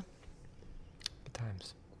Angeles. Yeah. Good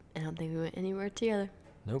times. I don't think we went anywhere together.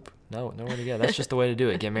 Nope. No, nowhere together. That's just the way to do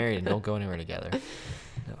it. Get married and don't go anywhere together.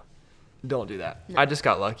 No. Don't do that. No. I just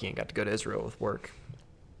got lucky and got to go to Israel with work.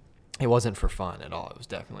 It wasn't for fun at all. It was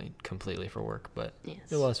definitely completely for work, but It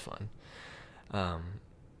was fun.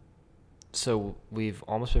 So we've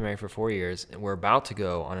almost been married for 4 years, and we're about to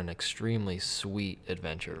go on an extremely sweet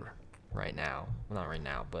adventure right now. Well, not right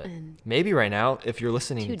now, but maybe right now if you're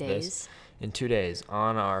listening to this. In 2 days,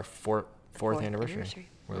 on our fourth anniversary.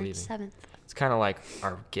 We're leaving. 7th. It's kind of like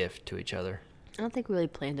our gift to each other. I don't think we really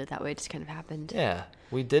planned it that way. It just kind of happened. Yeah.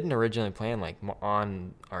 We didn't originally plan like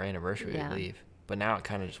on our anniversary to leave. But now it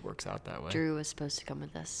kind of just works out that way. Drew was supposed to come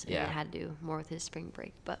with us. And it had to do more with his spring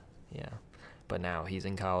break. But yeah. But now he's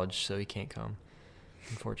in college, so he can't come,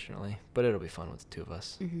 unfortunately. But it'll be fun with the 2 of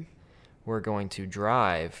us. Mm-hmm. We're going to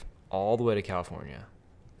drive all the way to California,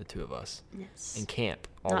 the 2 of us. Yes. And camp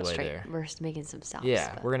all the way there. We're just making some stops.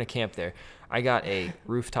 Yeah, we're going to camp there. I got a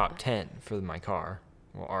rooftop tent for my car.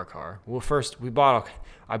 Well, our car. Well, first,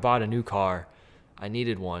 I bought a new car. I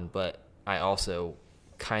needed one, but I also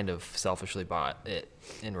kind of selfishly bought it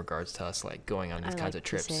in regards to us like going on these kinds of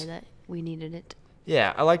trips. I like to say that we needed it.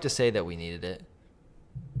 Yeah, I like to say that we needed it.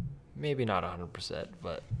 Maybe not 100%,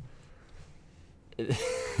 but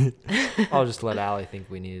I'll just let Allie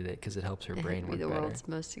think we needed it because it helps her brain work better. The world's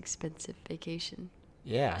most expensive vacation.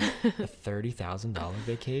 Yeah, a $30,000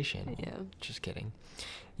 vacation. Yeah. Just kidding.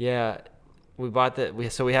 Yeah, we bought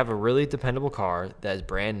that. So we have a really dependable car that is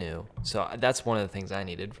brand new. So that's one of the things I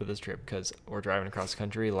needed for this trip because we're driving across the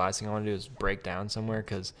country. The last thing I want to do is break down somewhere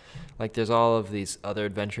because like there's all of these other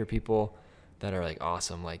adventure people that are like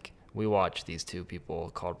awesome. Like we watch these 2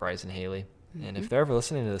 people called Bryce and Haley. And if they're ever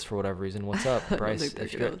listening to this for whatever reason, what's up, Bryce?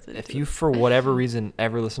 If you for this. whatever reason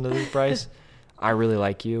ever listen to this, Bryce, I really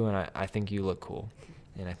like you, and I think you look cool,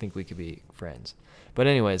 and I think we could be friends. But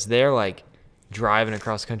anyways, they're like driving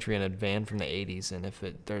across country in a van from the 80s, and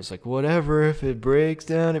there's like, whatever, if it breaks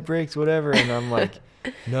down, it breaks, whatever. And I'm like,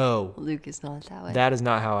 no. Luke is not that way. That is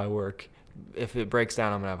not how I work. If it breaks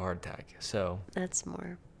down, I'm going to have a heart attack. So. That's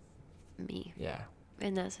more me. Yeah.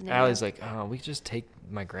 In that scenario. Allie's like, oh, we could just take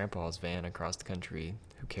my grandpa's van across the country.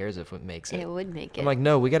 Who cares if it makes it? It would make it. I'm like,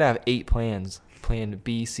 no, we got to have 8 plans. Plan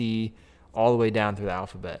B, C, all the way down through the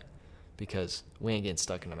alphabet. Because we ain't getting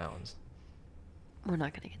stuck in the mountains. We're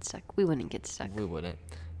not going to get stuck. We wouldn't get stuck. We wouldn't.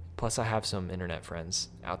 Plus, I have some internet friends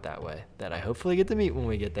out that way that I hopefully get to meet when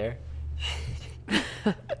we get there.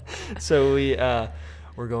 So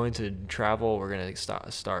we're going to travel. We're going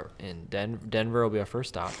to start in Denver will be our first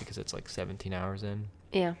stop because it's like 17 hours in.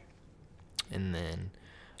 Yeah. And then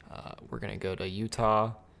we're going to go to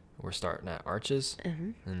Utah. We're starting at Arches.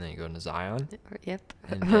 And then going to Zion. Yep.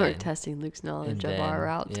 And we're testing Luke's knowledge of our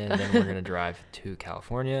route. Yeah, and then we're going to drive to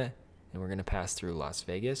California. And we're going to pass through Las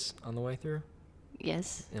Vegas on the way through.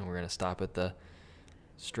 Yes. And we're going to stop at the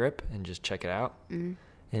Strip and just check it out. And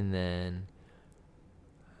then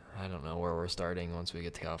I don't know where we're starting once we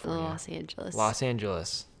get to California. Los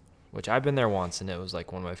Angeles, which I've been there once, and it was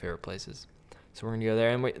like one of my favorite places. So we're going to go there.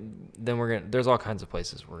 And there's all kinds of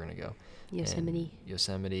places we're going to go. Yosemite.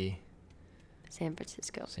 San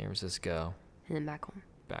Francisco. And then back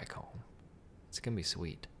home. It's going to be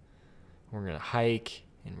sweet. We're going to hike.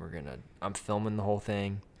 And I'm filming the whole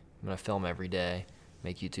thing. I'm going to film every day,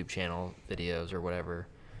 make YouTube channel videos or whatever.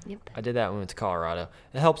 Yep. I did that when we went to Colorado.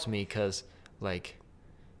 It helps me because, like,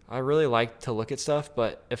 I really like to look at stuff,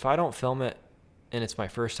 but if I don't film it and it's my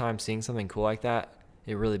first time seeing something cool like that,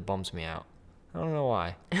 it really bums me out. I don't know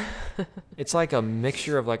why. It's like a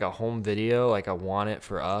mixture of, like, a home video. Like, I want it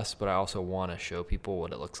for us, but I also want to show people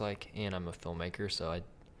what it looks like. And I'm a filmmaker, so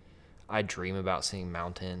I dream about seeing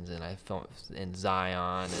mountains, and I film in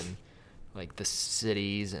Zion and like the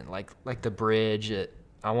cities and like the bridge.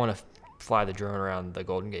 I want to fly the drone around the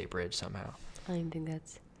Golden Gate Bridge somehow. I don't think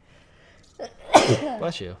that's.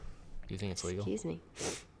 Bless you. Do you think it's legal? Excuse me.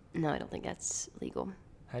 No, I don't think that's legal.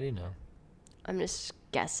 How do you know? I'm just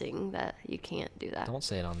guessing that you can't do that. Don't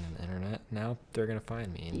say it on the internet. Now they're gonna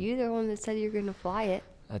find me. You're the one that said you're gonna fly it.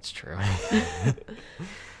 That's true.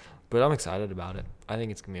 But I'm excited about it. I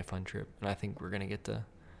think it's going to be a fun trip. And I think we're going to get to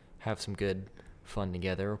have some good fun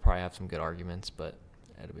together. We'll probably have some good arguments, but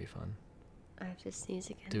it'll be fun. I have to sneeze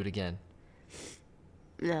again. Do it again.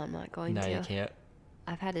 No, I'm not going to. No, you can't.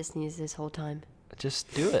 I've had to sneeze this whole time.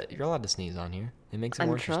 Just do it. You're allowed to sneeze on here. It makes it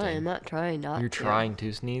more interesting. I'm not trying not to. You're trying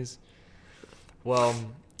to sneeze? Well,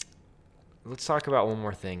 let's talk about one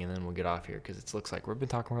more thing, and then we'll get off here, because it looks like we've been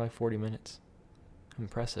talking for like 40 minutes.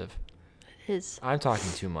 Impressive. I'm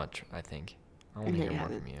talking too much, I think. I want to hear more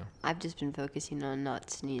from you. I've just been focusing on not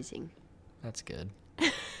sneezing. That's good.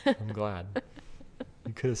 I'm glad.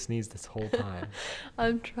 You could have sneezed this whole time.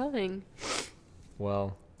 I'm trying.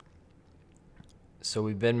 Well, so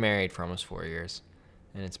we've been married for almost 4 years,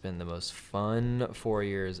 and it's been the most fun 4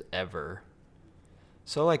 years ever.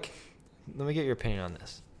 So, like, let me get your opinion on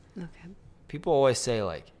this. Okay. People always say,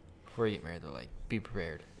 like, before you get married, they're like, be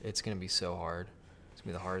prepared. It's going to be so hard. It's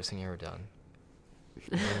going to be the hardest thing you've ever done.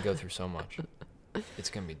 You're going to go through so much. It's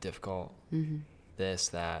going to be difficult. Mm-hmm. This,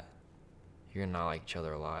 that. You're going to not like each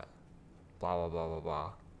other a lot. Blah, blah, blah, blah,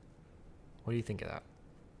 blah. What do you think of that?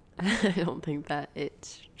 I don't think that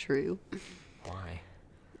it's true. Why?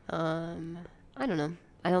 I don't know.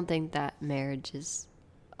 I don't think that marriage is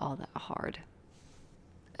all that hard.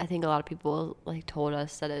 I think a lot of people like told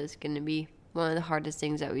us that it was going to be one of the hardest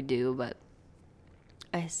things that we do, but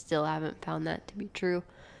I still haven't found that to be true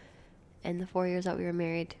in the 4 years that we were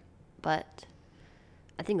married. But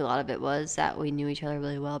I think a lot of it was that we knew each other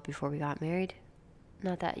really well before we got married.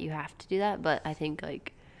 Not that you have to do that, but I think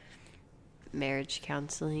like marriage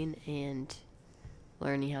counseling and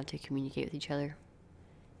learning how to communicate with each other.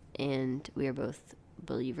 And we are both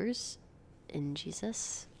believers in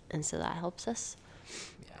Jesus, and so that helps us.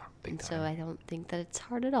 Yeah, big time. So I don't think that it's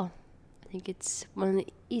hard at all. I think it's one of the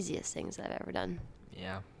easiest things I've ever done.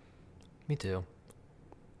 Yeah, me too.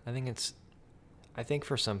 I think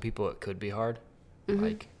for some people it could be hard. Mm-hmm.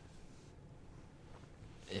 Like,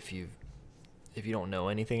 if you don't know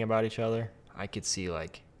anything about each other, I could see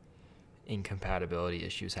like incompatibility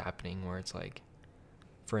issues happening where it's like,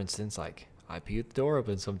 for instance, like I pee with the door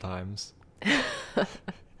open sometimes.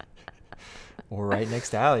 Or right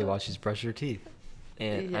next to Allie while she's brushing her teeth.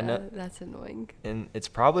 And yeah, I know that's annoying. And it's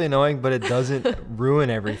probably annoying, but it doesn't ruin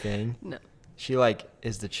everything. No. She like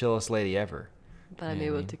is the chillest lady ever. But I'm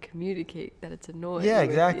able to communicate that it's annoying. Yeah,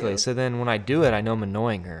 exactly. So then when I do it, I know I'm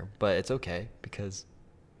annoying her, but it's okay because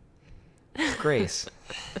it's Grace.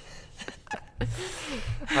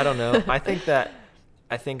 I don't know. I think that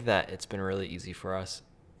it's been really easy for us,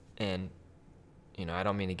 and I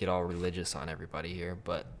don't mean to get all religious on everybody here,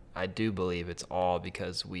 but I do believe it's all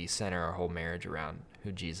because we center our whole marriage around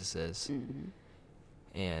who Jesus is. Mm-hmm.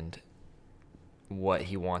 And what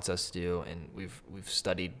he wants us to do, and we've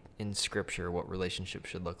studied in scripture what relationships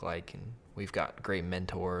should look like, and we've got great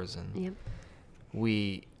mentors, and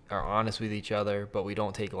we are honest with each other, but we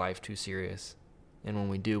don't take life too serious, and when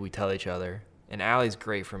we do, we tell each other. And Allie's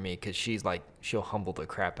great for me because she's like, she'll humble the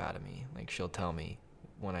crap out of me. Like, she'll tell me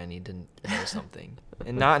when I need to know something,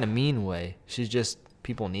 and not in a mean way. She's just,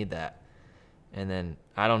 people need that. And then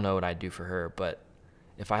I don't know what I'd do for her, but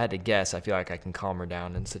if I had to guess, I feel like I can calm her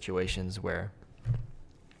down in situations where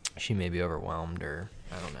she may be overwhelmed, or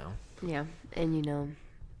I don't know. Yeah. And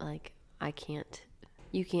like,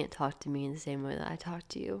 you can't talk to me in the same way that I talk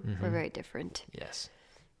to you. Mm-hmm. We're very different. Yes.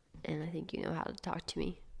 And I think you know how to talk to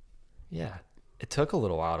me. Yeah. It took a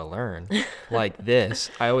little while to learn. Like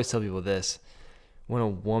this, I always tell people this. When a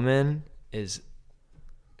woman is,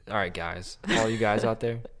 all right, guys, all you guys out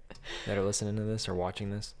there that are listening to this or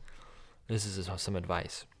watching this, this is some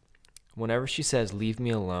advice. Whenever she says, leave me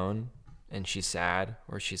alone, and she's sad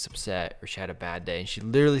or she's upset or she had a bad day, and she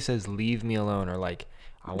literally says, leave me alone, or like,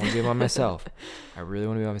 I want to be by myself. I really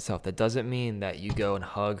want to be by myself. That doesn't mean that you go and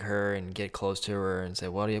hug her and get close to her and say,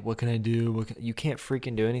 what can I do? You can't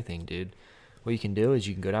freaking do anything, dude. What you can do is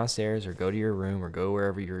you can go downstairs or go to your room or go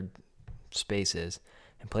wherever your space is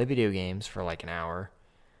and play video games for like an hour,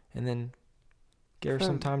 and then give her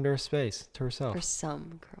some time to her space, to herself. For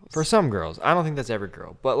some girls. For some girls. I don't think that's every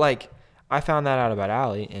girl. But like, I found that out about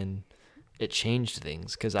Allie, and it changed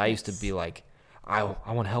things, because I used to be like, I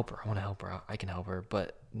want to help her. I can help her.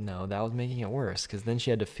 But no, that was making it worse, because then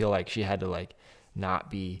she had to feel like she had to like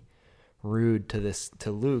not be rude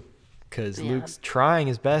to Luke, because Luke's trying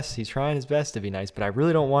his best. He's trying his best to be nice, but I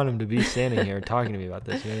really don't want him to be standing here talking to me about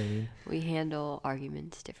this. You know what I mean? We handle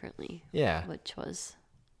arguments differently. Yeah. Which was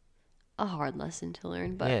a hard lesson to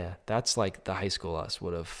learn. But yeah, that's like the high school us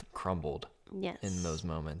would have crumbled. Yes. In those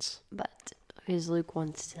moments. But because Luke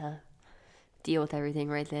wants to deal with everything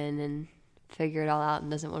right then and figure it all out,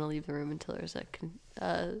 and doesn't want to leave the room until there's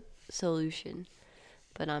a solution.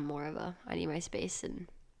 But I'm more of I need my space and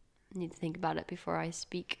need to think about it before I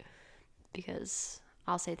speak, because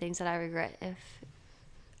I'll say things that I regret if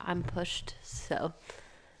I'm pushed. So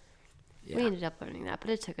we ended up learning that, but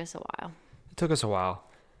it took us a while.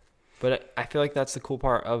 But I feel like that's the cool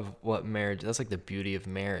part of what marriage, that's like the beauty of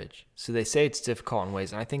marriage. So they say it's difficult in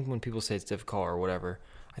ways, and I think when people say it's difficult or whatever,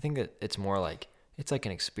 I think that it's more like, it's like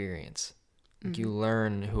an experience. Like, you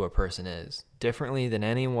learn who a person is differently than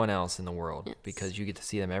anyone else in the world, because you get to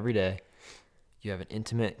see them every day. You have an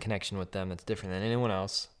intimate connection with them that's different than anyone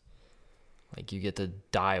else. Like, you get to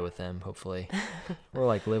die with them, hopefully, or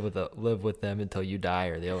like live with them until you die,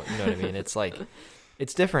 or they'll, you know what I mean? It's like,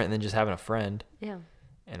 it's different than just having a friend. Yeah.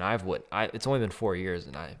 And it's only been 4 years,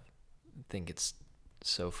 and I think it's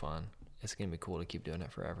so fun. It's gonna be cool to keep doing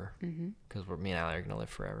it forever, because me and Allie are gonna live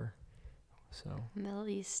forever. So at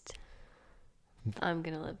least I'm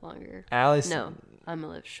gonna live longer. I'm gonna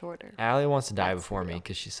live shorter. Allie wants to die before me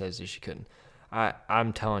because she says she couldn't.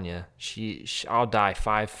 I'm telling you, I'll die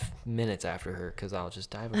 5 minutes after her, because I'll just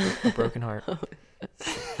die of a broken heart.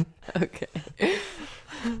 Okay.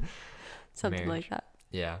 Something like that.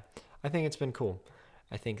 Yeah, I think it's been cool.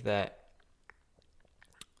 I think that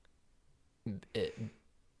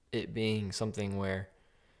it being something where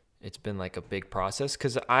it's been like a big process,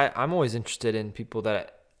 because I'm always interested in people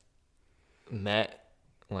that met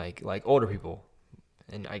like older people,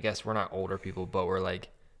 and I guess we're not older people, but we're like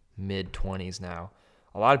mid-20s now.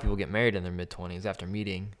 A lot of people get married in their mid-20s after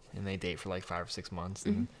meeting, and they date for like 5 or 6 months.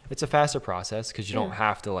 And it's a faster process, because you don't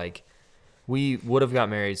have to like, we would have got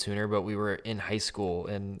married sooner, but we were in high school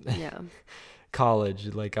and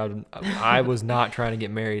college. Like, I was not trying to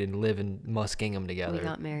get married and live in Muskingum together. We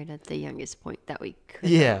got married at the youngest point that we could.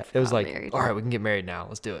 Yeah, it was like, married. All right, we can get married now.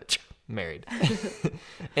 Let's do it. Married.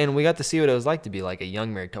 And we got to see what it was like to be like a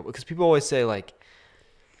young married couple, because people always say, like,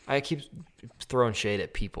 I keep throwing shade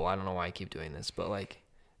at people. I don't know why I keep doing this, but like,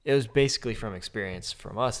 it was basically from experience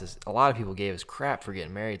from us. Is a lot of people gave us crap for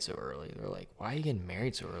getting married so early. They're like, why are you getting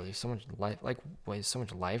married so early? So much life, like, we have so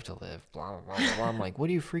much life to live. Blah, blah, blah, blah. I'm like, what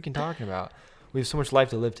are you freaking talking about? We have so much life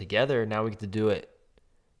to live together. Now we get to do it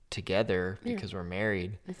together because we're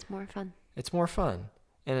married. It's more fun. It's more fun.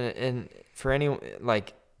 And for anyone,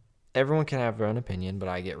 like, everyone can have their own opinion, but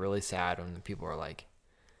I get really sad when people are like,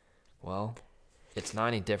 well, it's not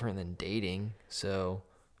any different than dating, so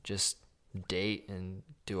just date and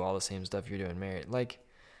do all the same stuff you're doing married. Like,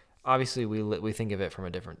 obviously we think of it from a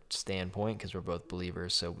different standpoint because we're both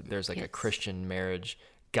believers, so there's like a Christian marriage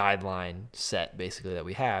guideline set basically that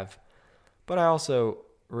we have. But I also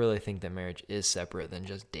really think that marriage is separate than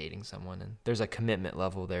just dating someone, and there's a commitment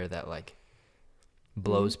level there that like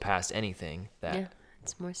blows past anything. That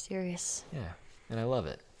it's more serious. Yeah, and I love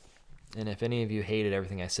it. And if any of you hated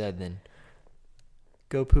everything I said, then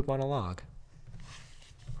go poop on a log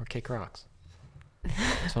or kick rocks.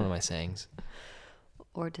 That's one of my sayings.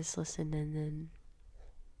 Or just listen and then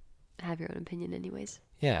have your own opinion anyways.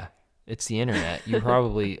 Yeah, it's the internet. You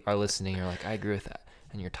probably are listening. You're like, I agree with that.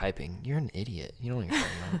 And you're typing. You're an idiot. You don't know what you're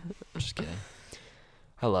talking about. I'm just kidding.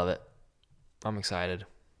 I love it. I'm excited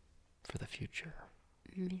for the future.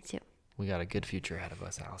 Me too. We got a good future ahead of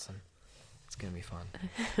us, Allison. It's going to be fun.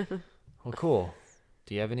 Well, cool.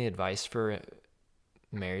 Do you have any advice for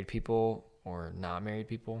married people or not married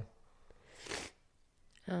people?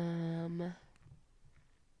 I'm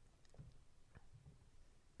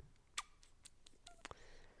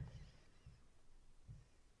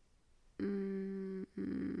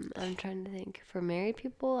trying to think. For married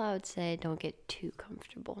people, I would say don't get too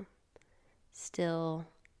comfortable. Still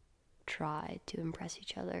try to impress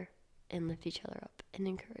each other and lift each other up and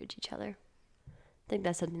encourage each other. I think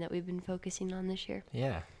that's something that we've been focusing on this year.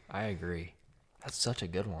 Yeah, I agree. That's such a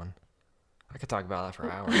good one. I could talk about that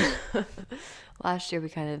for hours. Last year we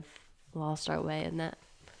kind of lost our way in that.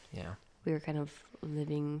 Yeah. We were kind of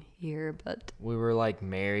living here, but we were like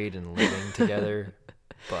married and living together,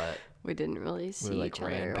 but we didn't really see each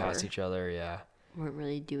other. We ran past each other, yeah. Weren't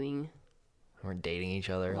really doing. Weren't dating each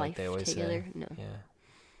other like they always together. say. No. Yeah.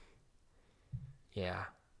 Yeah.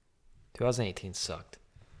 2018 sucked,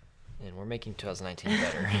 and we're making 2019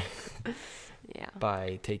 better. Yeah.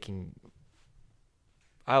 By taking.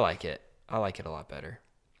 I like it. I like it a lot better.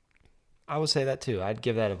 I would say that too. I'd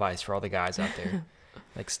give that advice for all the guys out there.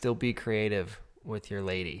 Like, still be creative with your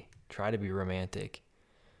lady. Try to be romantic.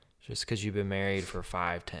 Just because you've been married for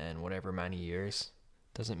 5, 10, whatever amount of years,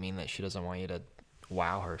 doesn't mean that she doesn't want you to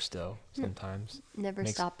wow her still sometimes. Never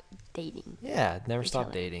stop dating. Yeah, never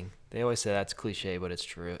stop dating. They always say that's cliche, but it's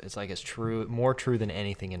true. It's like it's true, more true than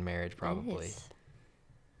anything in marriage, probably. It is.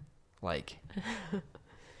 Like,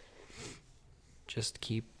 just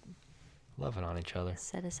keep loving on each other.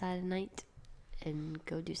 Set aside a night and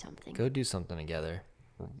go do something. Go do something together.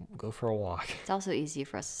 Go for a walk. It's also easy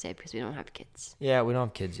for us to say because we don't have kids. Yeah, we don't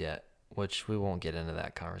have kids yet, which we won't get into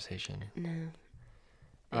that conversation. No.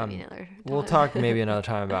 Maybe another time. We'll talk maybe another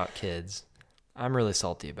time about kids. I'm really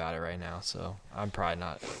salty about it right now, so I'm probably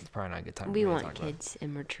not a good time. We want kids,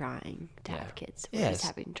 and we're trying to have kids. We're just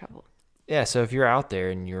having trouble. Yeah, so if you're out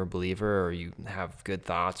there and you're a believer or you have good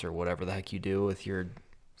thoughts or whatever the heck you do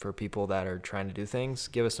for people that are trying to do things,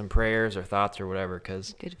 give us some prayers or thoughts or whatever,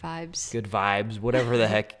 because good vibes, whatever the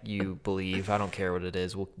heck you believe. I don't care what it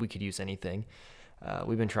is. We could use anything.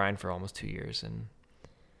 We've been trying for almost 2 years, and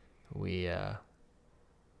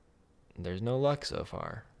there's no luck so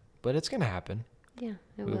far, but it's gonna happen. Yeah,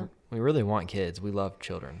 it will. We really want kids. We love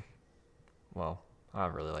children. Well, I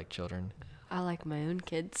really like children. I like my own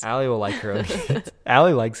kids. Allie will like her own kids.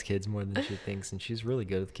 Allie likes kids more than she thinks, and she's really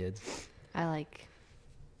good with kids. I like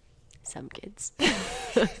some kids.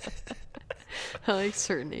 I like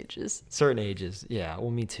certain ages. Certain ages, yeah.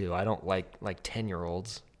 Well, me too. I don't like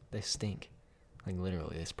 10-year-olds. They stink. Like,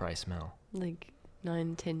 literally, they probably smell. Like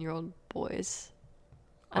 9, 10-year-old boys.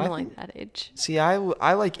 I don't like that age. See, I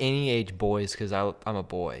like any age boys because I'm a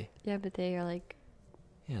boy. Yeah, but they are like...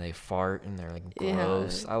 Yeah, they fart and they're like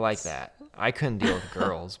gross. Yeah, I like that. I couldn't deal with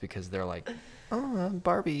girls because they're like, oh,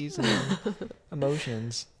 Barbies and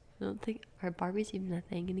emotions. I don't think... Are Barbies even a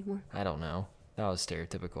thing anymore? I don't know. That was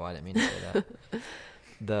stereotypical. I didn't mean to say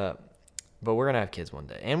that. But we're going to have kids one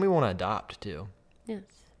day. And we want to adopt, too. Yes,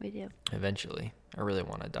 we do. Eventually. I really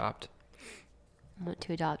want to adopt. I want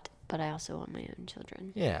to adopt, but I also want my own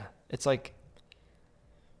children. Yeah. It's like,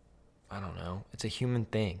 I don't know. It's a human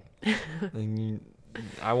thing.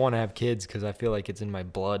 I want to have kids because I feel like it's in my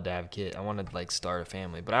blood to have kids. I want to, like, start a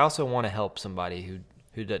family. But I also want to help somebody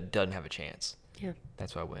who doesn't have a chance. Yeah.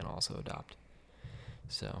 That's why we want to also adopt.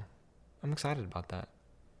 So, I'm excited about that.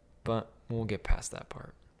 But we'll get past that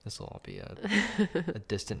part. This will all be a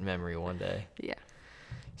distant memory one day. Yeah.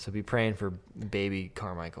 So be praying for baby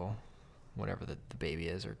Carmichael, whatever the baby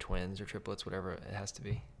is, or twins or triplets, whatever it has to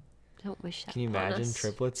be. Don't wish that. Can you imagine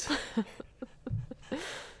triplets?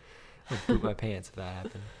 I'd poop my pants if that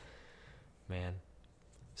happened. Man.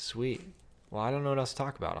 Sweet. Well, I don't know what else to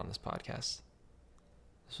talk about on this podcast.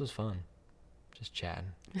 This was fun. Just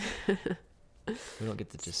chatting. We don't get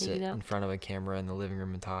to just sit in front of a camera in the living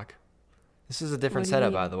room and talk. This is a different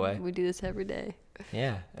setup, by the way. We do this every day.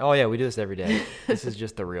 Yeah. Oh, yeah, we do this every day. This is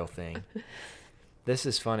just the real thing. This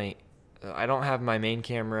is funny. I don't have my main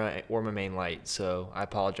camera or my main light, so I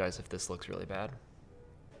apologize if this looks really bad.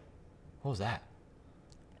 What was that?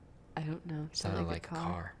 I don't know. It sounded like a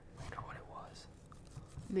car. I wonder what it was.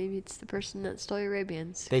 Maybe it's the person that stole your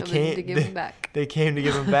Ray-Bans. They came to give them back. They came to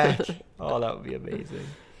give them back. Oh, that would be amazing.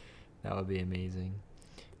 That would be amazing.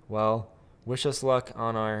 Well, wish us luck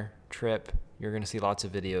on our trip. You're going to see lots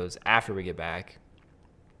of videos after we get back.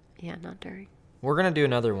 Yeah, not during. We're going to do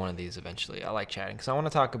another one of these eventually. I like chatting because I want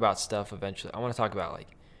to talk about stuff eventually. I want to talk about, like,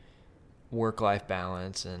 work-life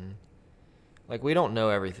balance and, like, we don't know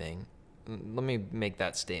everything. Let me make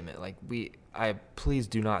that statement. Like, I please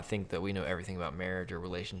do not think that we know everything about marriage or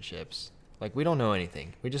relationships. Like, we don't know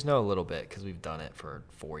anything. We just know a little bit because we've done it for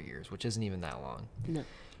 4 years, which isn't even that long. No.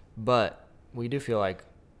 But we do feel like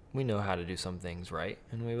we know how to do some things right,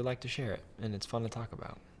 and we would like to share it, and it's fun to talk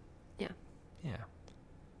about. Yeah. Yeah.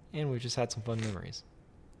 And we've just had some fun memories.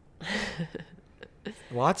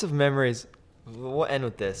 Lots of memories. We'll end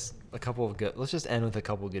with this. Let's just end with a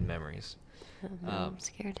couple of good memories. No, I'm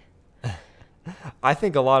scared. I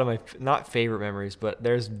think a lot of my, not favorite memories, but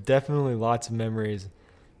there's definitely lots of memories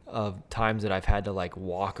of times that I've had to, like,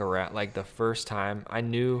 walk around. Like, the first time I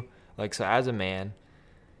knew, like, so as a man,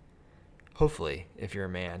 hopefully, if you're a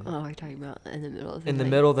man. Oh, you're talking about in the middle of the night. In the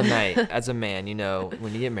middle of the night, as a man, you know,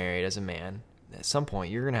 when you get married as a man, at some point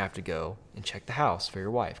you're going to have to go and check the house for your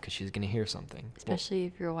wife because she's going to hear something. Especially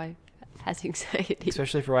if your wife has anxiety.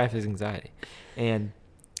 Especially if your wife has anxiety. And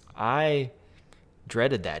I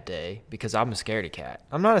dreaded that day because I'm a scaredy cat.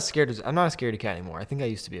 I'm not a scaredy cat anymore. I think I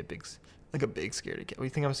used to be a big scaredy cat. You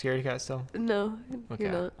think I'm a scaredy cat still? No, okay.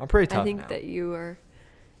 You're not. I'm pretty tough now. I think that you are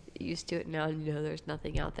used to it now and you know there's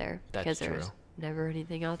nothing out there. That's because true. There's never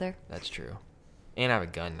anything out there. That's true. And I have a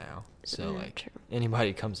gun now. So,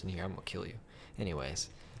 anybody comes in here, I'm going to kill you. Anyways,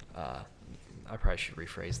 I probably should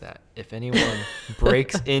rephrase that. If anyone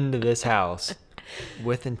breaks into this house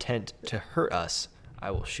with intent to hurt us, I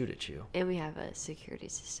will shoot at you. And we have a security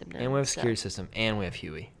system now. And we have a security system, and we have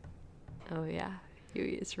Huey. Oh, yeah.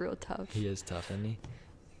 Huey is real tough. He is tough, isn't he?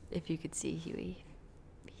 If you could see Huey,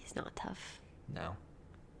 he's not tough. No,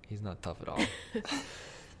 he's not tough at all.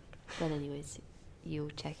 But anyways, you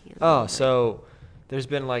checking in. Oh, so there's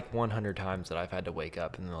been like 100 times that I've had to wake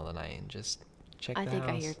up in the middle of the night and just check the house. I think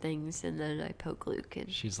I hear things, and then I poke Luke,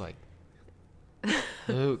 and she's like,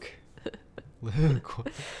 Luke. I'm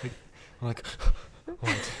like,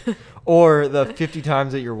 what? Or the 50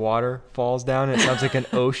 times that your water falls down and it sounds like an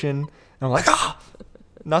ocean. And I'm like, ah!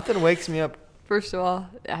 Nothing wakes me up. First of all,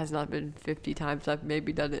 it has not been 50 times. I've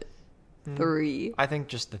maybe done it 3. I think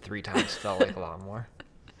just the 3 times felt like a lot more.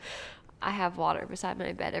 I have water beside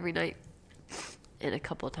my bed every night. And a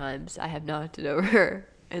couple times I have knocked it over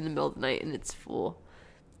in the middle of the night and it's full.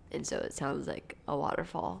 And so it sounds like a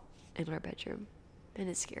waterfall in our bedroom. And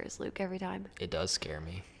it scares Luke every time. It does scare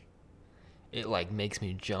me. It like makes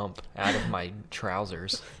me jump out of my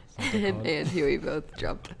trousers. Him and Huey both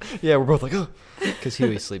jumped. Yeah, we're both like, oh, because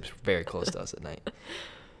Huey sleeps very close to us at night.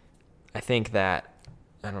 I think that,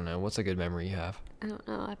 I don't know, what's a good memory you have? I don't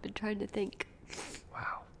know. I've been trying to think.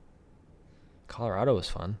 Wow. Colorado was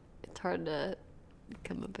fun. It's hard to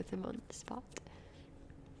come up with them on the spot.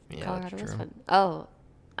 Yeah, Colorado that's true. was fun. Oh,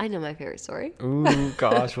 I know my favorite story. Ooh,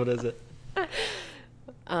 gosh, what is it?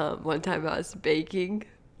 One time I was baking.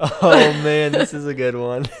 Oh, man, this is a good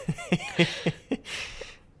one.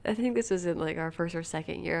 I think this was in like our first or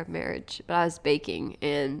second year of marriage, but I was baking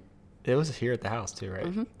and it was here at the house too, right?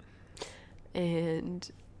 Mm-hmm.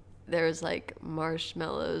 And there was like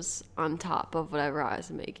marshmallows on top of whatever I was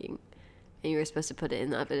making, and you were supposed to put it in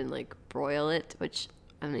the oven and like broil it, which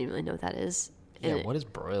I don't even really know what that is. Yeah, what is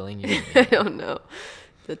broiling? I don't know.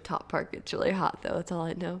 The top part gets really hot though. That's all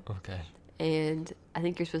I know. Okay. And I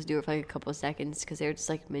think you're supposed to do it for like a couple of seconds because they were just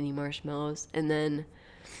like mini marshmallows, and then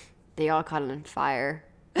they all caught on fire.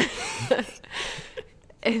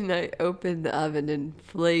 And I opened the oven and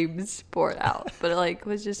flames poured out, but it like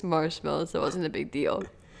was just marshmallows, so it wasn't a big deal.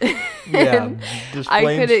 Yeah, just I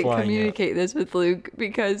flames couldn't flying communicate this with Luke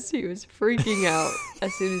because he was freaking out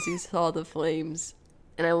as soon as he saw the flames.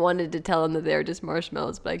 And I wanted to tell him that they were just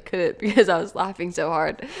marshmallows, but I couldn't because I was laughing so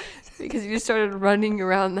hard because he just started running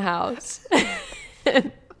around the house.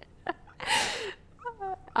 And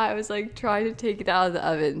I was like trying to take it out of the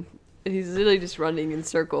oven, and he's literally just running in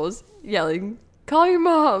circles, yelling, "Call your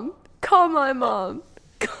mom! Call my mom!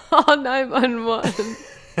 Call 911!"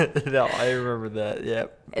 No, I remember that.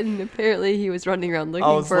 Yep. And apparently he was running around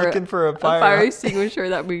looking for a fire extinguisher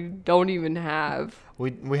that we don't even have.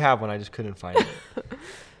 We have one. I just couldn't find it.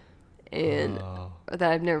 And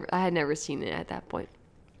that I had never seen it at that point.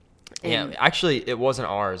 And yeah, actually, it wasn't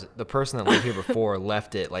ours. The person that lived here before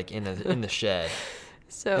left it like in the shed.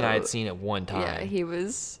 So, and I had seen it one time. Yeah, he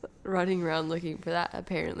was running around looking for that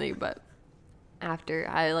apparently, but after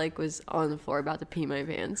I like was on the floor about to pee my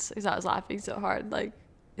pants because I was laughing so hard, like,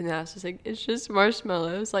 and then I was just like, it's just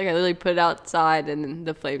marshmallows. Like I literally put it outside and then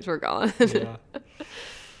the flames were gone. Yeah.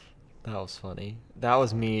 That was funny. That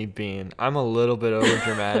was me I'm a little bit over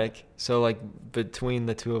dramatic. So like between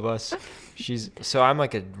the two of us, I'm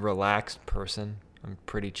like a relaxed person. I'm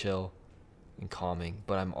pretty chill and calming,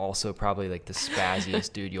 but I'm also probably like the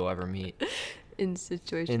spazziest dude you'll ever meet. In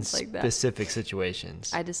situations like that. In specific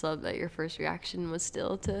situations. I just love that your first reaction was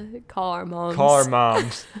still to call our moms. Call our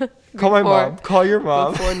moms. Call my mom. Call your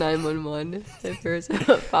mom. Before 911 if there's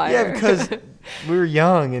a fire. Yeah, because we were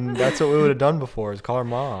young and that's what we would have done before is call our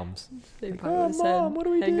moms. They like, probably would have said, Mom, what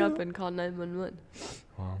do we hang do? up and call 911.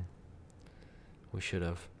 Well, we should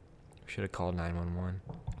have. We should have called 911.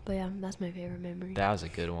 But yeah, that's my favorite memory. That was a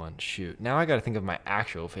good one. Shoot. Now I got to think of my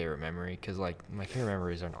actual favorite memory because, like, my favorite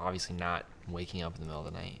memories are obviously not waking up in the middle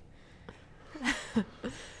of the night.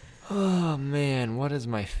 Oh, man. What is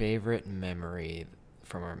my favorite memory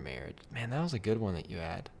from our marriage? Man, that was a good one that you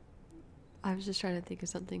had. I was just trying to think of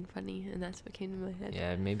something funny, and that's what came to my head.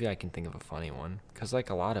 Yeah, maybe I can think of a funny one because, like,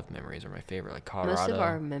 a lot of memories are my favorite. Like, Colorado. Most of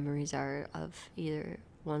our memories are of either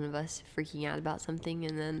one of us freaking out about something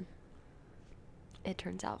and then it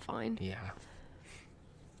turns out fine. Yeah.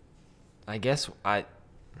 I guess Yeah,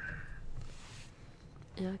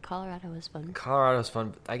 Colorado was fun. Colorado's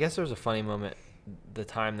fun. I guess there was a funny moment the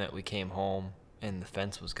time that we came home and the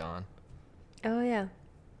fence was gone. Oh, yeah.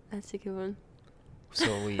 That's a good one.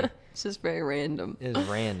 So It's just very random. It was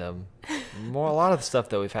random. A lot of the stuff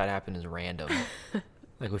that we've had happen is random.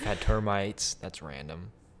 Like we've had termites. That's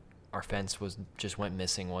random. Our fence just went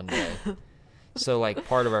missing one day. So like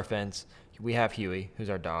part of our fence, we have Huey, who's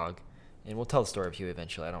our dog, and we'll tell the story of Huey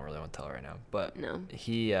eventually. I don't really want to tell it right now, but no.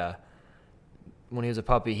 He, when he was a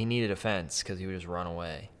puppy, he needed a fence because he would just run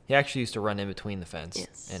away. He actually used to run in between the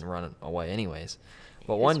fence and run away anyways.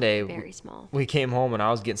 But one day, very small. We came home and I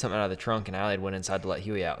was getting something out of the trunk, and Allie went inside to let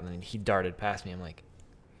Huey out, and then he darted past me. I'm like,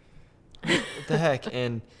 what the heck?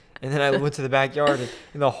 And then I went to the backyard,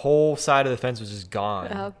 and the whole side of the fence was just gone.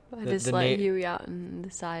 I just let Huey out, and the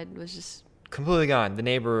side was just completely gone. The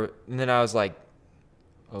neighbor, and then I was like,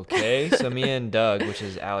 okay. So me and Doug, which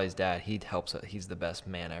is Allie's dad, he helps us. He's the best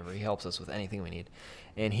man ever. He helps us with anything we need.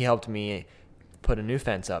 And he helped me put a new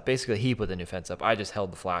fence up. Basically, he put the new fence up. I just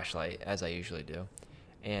held the flashlight, as I usually do.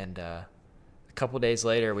 And a couple days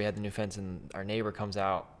later, we had the new fence, and our neighbor comes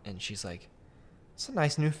out, and she's like, it's a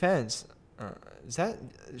nice new fence.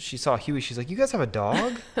 She saw Huey. She's like, you guys have a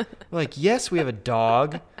dog? We're like, yes, we have a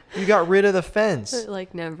dog. You got rid of the fence. It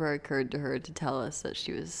like never occurred to her to tell us that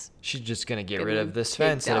she's just gonna get rid of this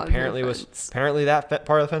fence that apparently that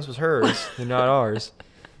part of the fence was hers and not ours.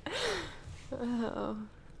 Oh.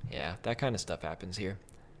 Yeah, that kind of stuff happens here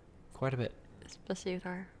quite a bit, especially with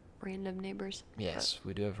our random neighbors. Yes,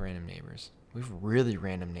 we do have random neighbors. We have really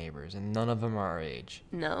random neighbors, and none of them are our age.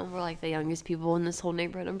 No, we're like the youngest people in this whole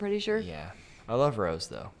neighborhood, I'm pretty sure. Yeah. I love Rose,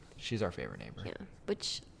 though. She's our favorite neighbor. Yeah,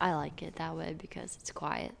 which I like it that way because it's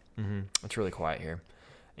quiet. Mm-hmm. It's really quiet here.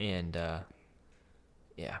 And,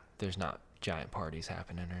 yeah, there's not giant parties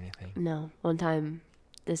happening or anything. No. One time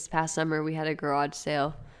this past summer, we had a garage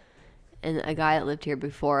sale, and a guy that lived here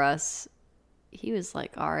before us, he was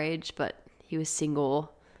like our age, but he was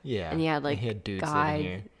single. Yeah. And he had dudes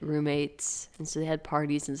guy roommates. And so they had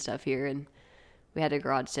parties and stuff here. And we had a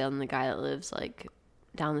garage sale, and the guy that lives like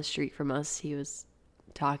down the street from us, he was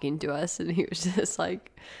talking to us, and he was just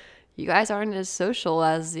like, you guys aren't as social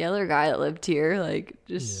as the other guy that lived here. Like,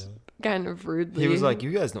 just kind of rudely. He was like,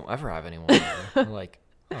 you guys don't ever have anyone over. We're like,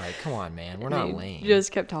 all right, come on, man. We're not lame. He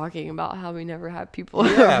just kept talking about how we never have people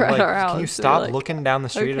over at our house. Can you stop looking down the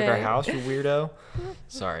street at our house, you weirdo?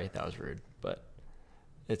 Sorry, that was rude, but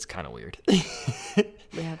it's kind of weird.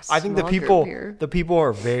 I think the people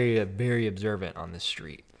are very, very observant on this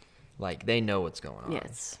street. Like, they know what's going on.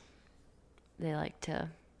 Yes. They like to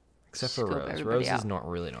except for Rose. Rose is not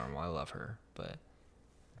really normal. I love her, but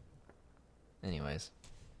anyways,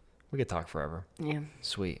 we could talk forever. Yeah.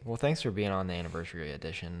 Sweet. Well, thanks for being on the anniversary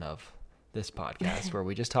edition of this podcast where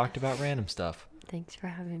we just talked about random stuff. Thanks for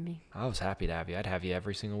having me. I was happy to have you. I'd have you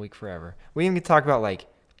every single week forever. We didn't get to talk about like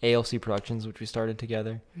ALC Productions, which we started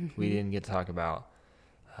together. Mm-hmm. We didn't get to talk about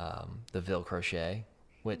the Ville Crochet,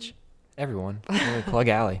 which everyone, let me plug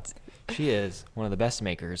Allie. She is one of the best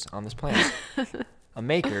makers on this planet. A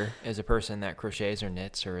maker is a person that crochets or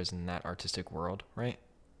knits or is in that artistic world, right?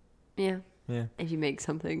 Yeah. Yeah. If you make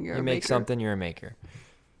something, you're a maker. You make something, you're a maker.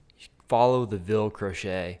 Follow the Ville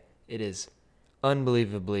Crochet. It is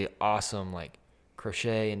unbelievably awesome, like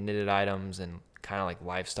crochet and knitted items and kind of like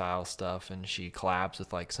lifestyle stuff. And she collabs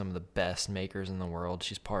with like some of the best makers in the world.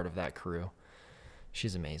 She's part of that crew.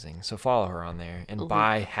 She's amazing. So follow her on there and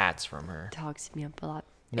buy hats from her. Talks me up a lot.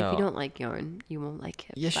 No. If you don't like yarn, you won't like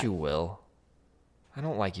it. Yes, you will. I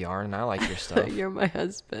don't like yarn, and I like your stuff. You're my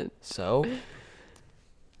husband. So?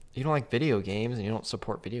 You don't like video games, and you don't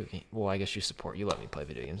support video games. Well, I guess you let me play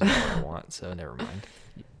video games whenever I want, so never mind.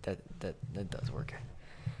 That does work.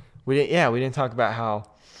 We didn't talk about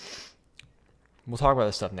how... We'll talk about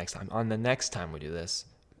this stuff next time. On the next time we do this,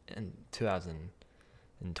 in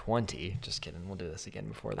 2020, just kidding, we'll do this again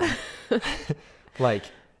before then. Like,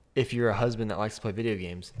 if you're a husband that likes to play video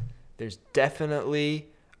games, there's definitely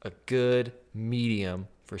a good medium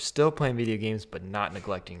for still playing video games but not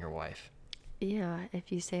neglecting your wife. Yeah,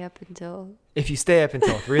 if you stay up until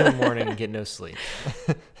 3 in the morning and get no sleep.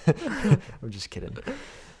 I'm just kidding.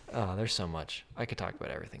 Oh, there's so much. I could talk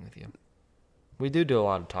about everything with you. We do a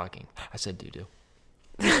lot of talking. I said do.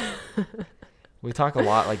 We talk a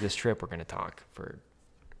lot like this trip. We're going to talk for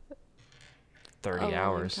 30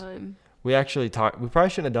 hours. Time. We actually talk. We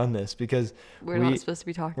probably shouldn't have done this because we're not supposed to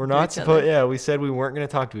be talking. We're not supposed. Yeah, we said we weren't going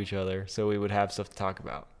to talk to each other, so we would have stuff to talk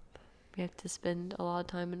about. We have to spend a lot of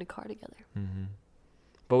time in the car together. Mm-hmm.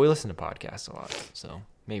 But we listen to podcasts a lot, so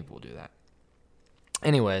maybe we'll do that.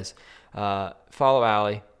 Anyways, follow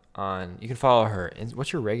Allie on. You can follow her.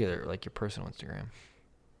 What's your regular, like your personal Instagram?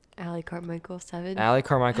 Allie Carmichael 7. Allie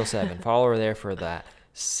Carmichael 7. Follow her there for that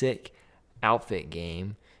sick outfit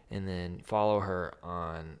game. And then follow her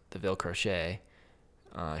on the Ville Crochet.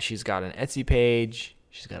 She's got an Etsy page.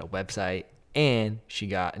 She's got a website. And she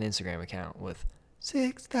got an Instagram account with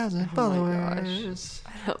 6,000 followers.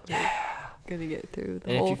 I don't think I'm going to get through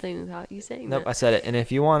the whole thing without you saying that. Nope, I said it. And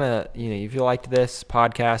if you want to, if you liked this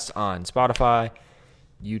podcast on Spotify,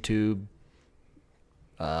 YouTube,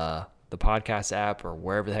 the podcast app, or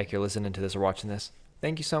wherever the heck you're listening to this or watching this,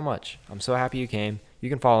 thank you so much. I'm so happy you came. You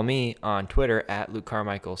can follow me on Twitter at Luke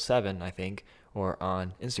Carmichael 7, I think, or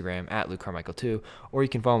on Instagram at Luke Carmichael 2, or you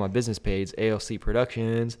can follow my business page, ALC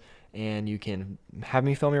Productions, and you can have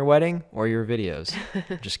me film your wedding or your videos.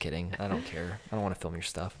 Just kidding. I don't care. I don't want to film your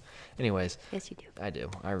stuff. Anyways. Yes, you do. I do.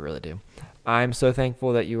 I really do. I'm so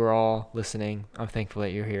thankful that you are all listening. I'm thankful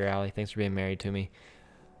that you're here, Allie. Thanks for being married to me.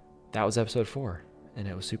 That was episode 4, and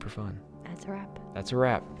it was super fun. That's a wrap. That's a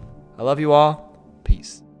wrap. I love you all.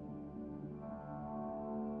 Peace.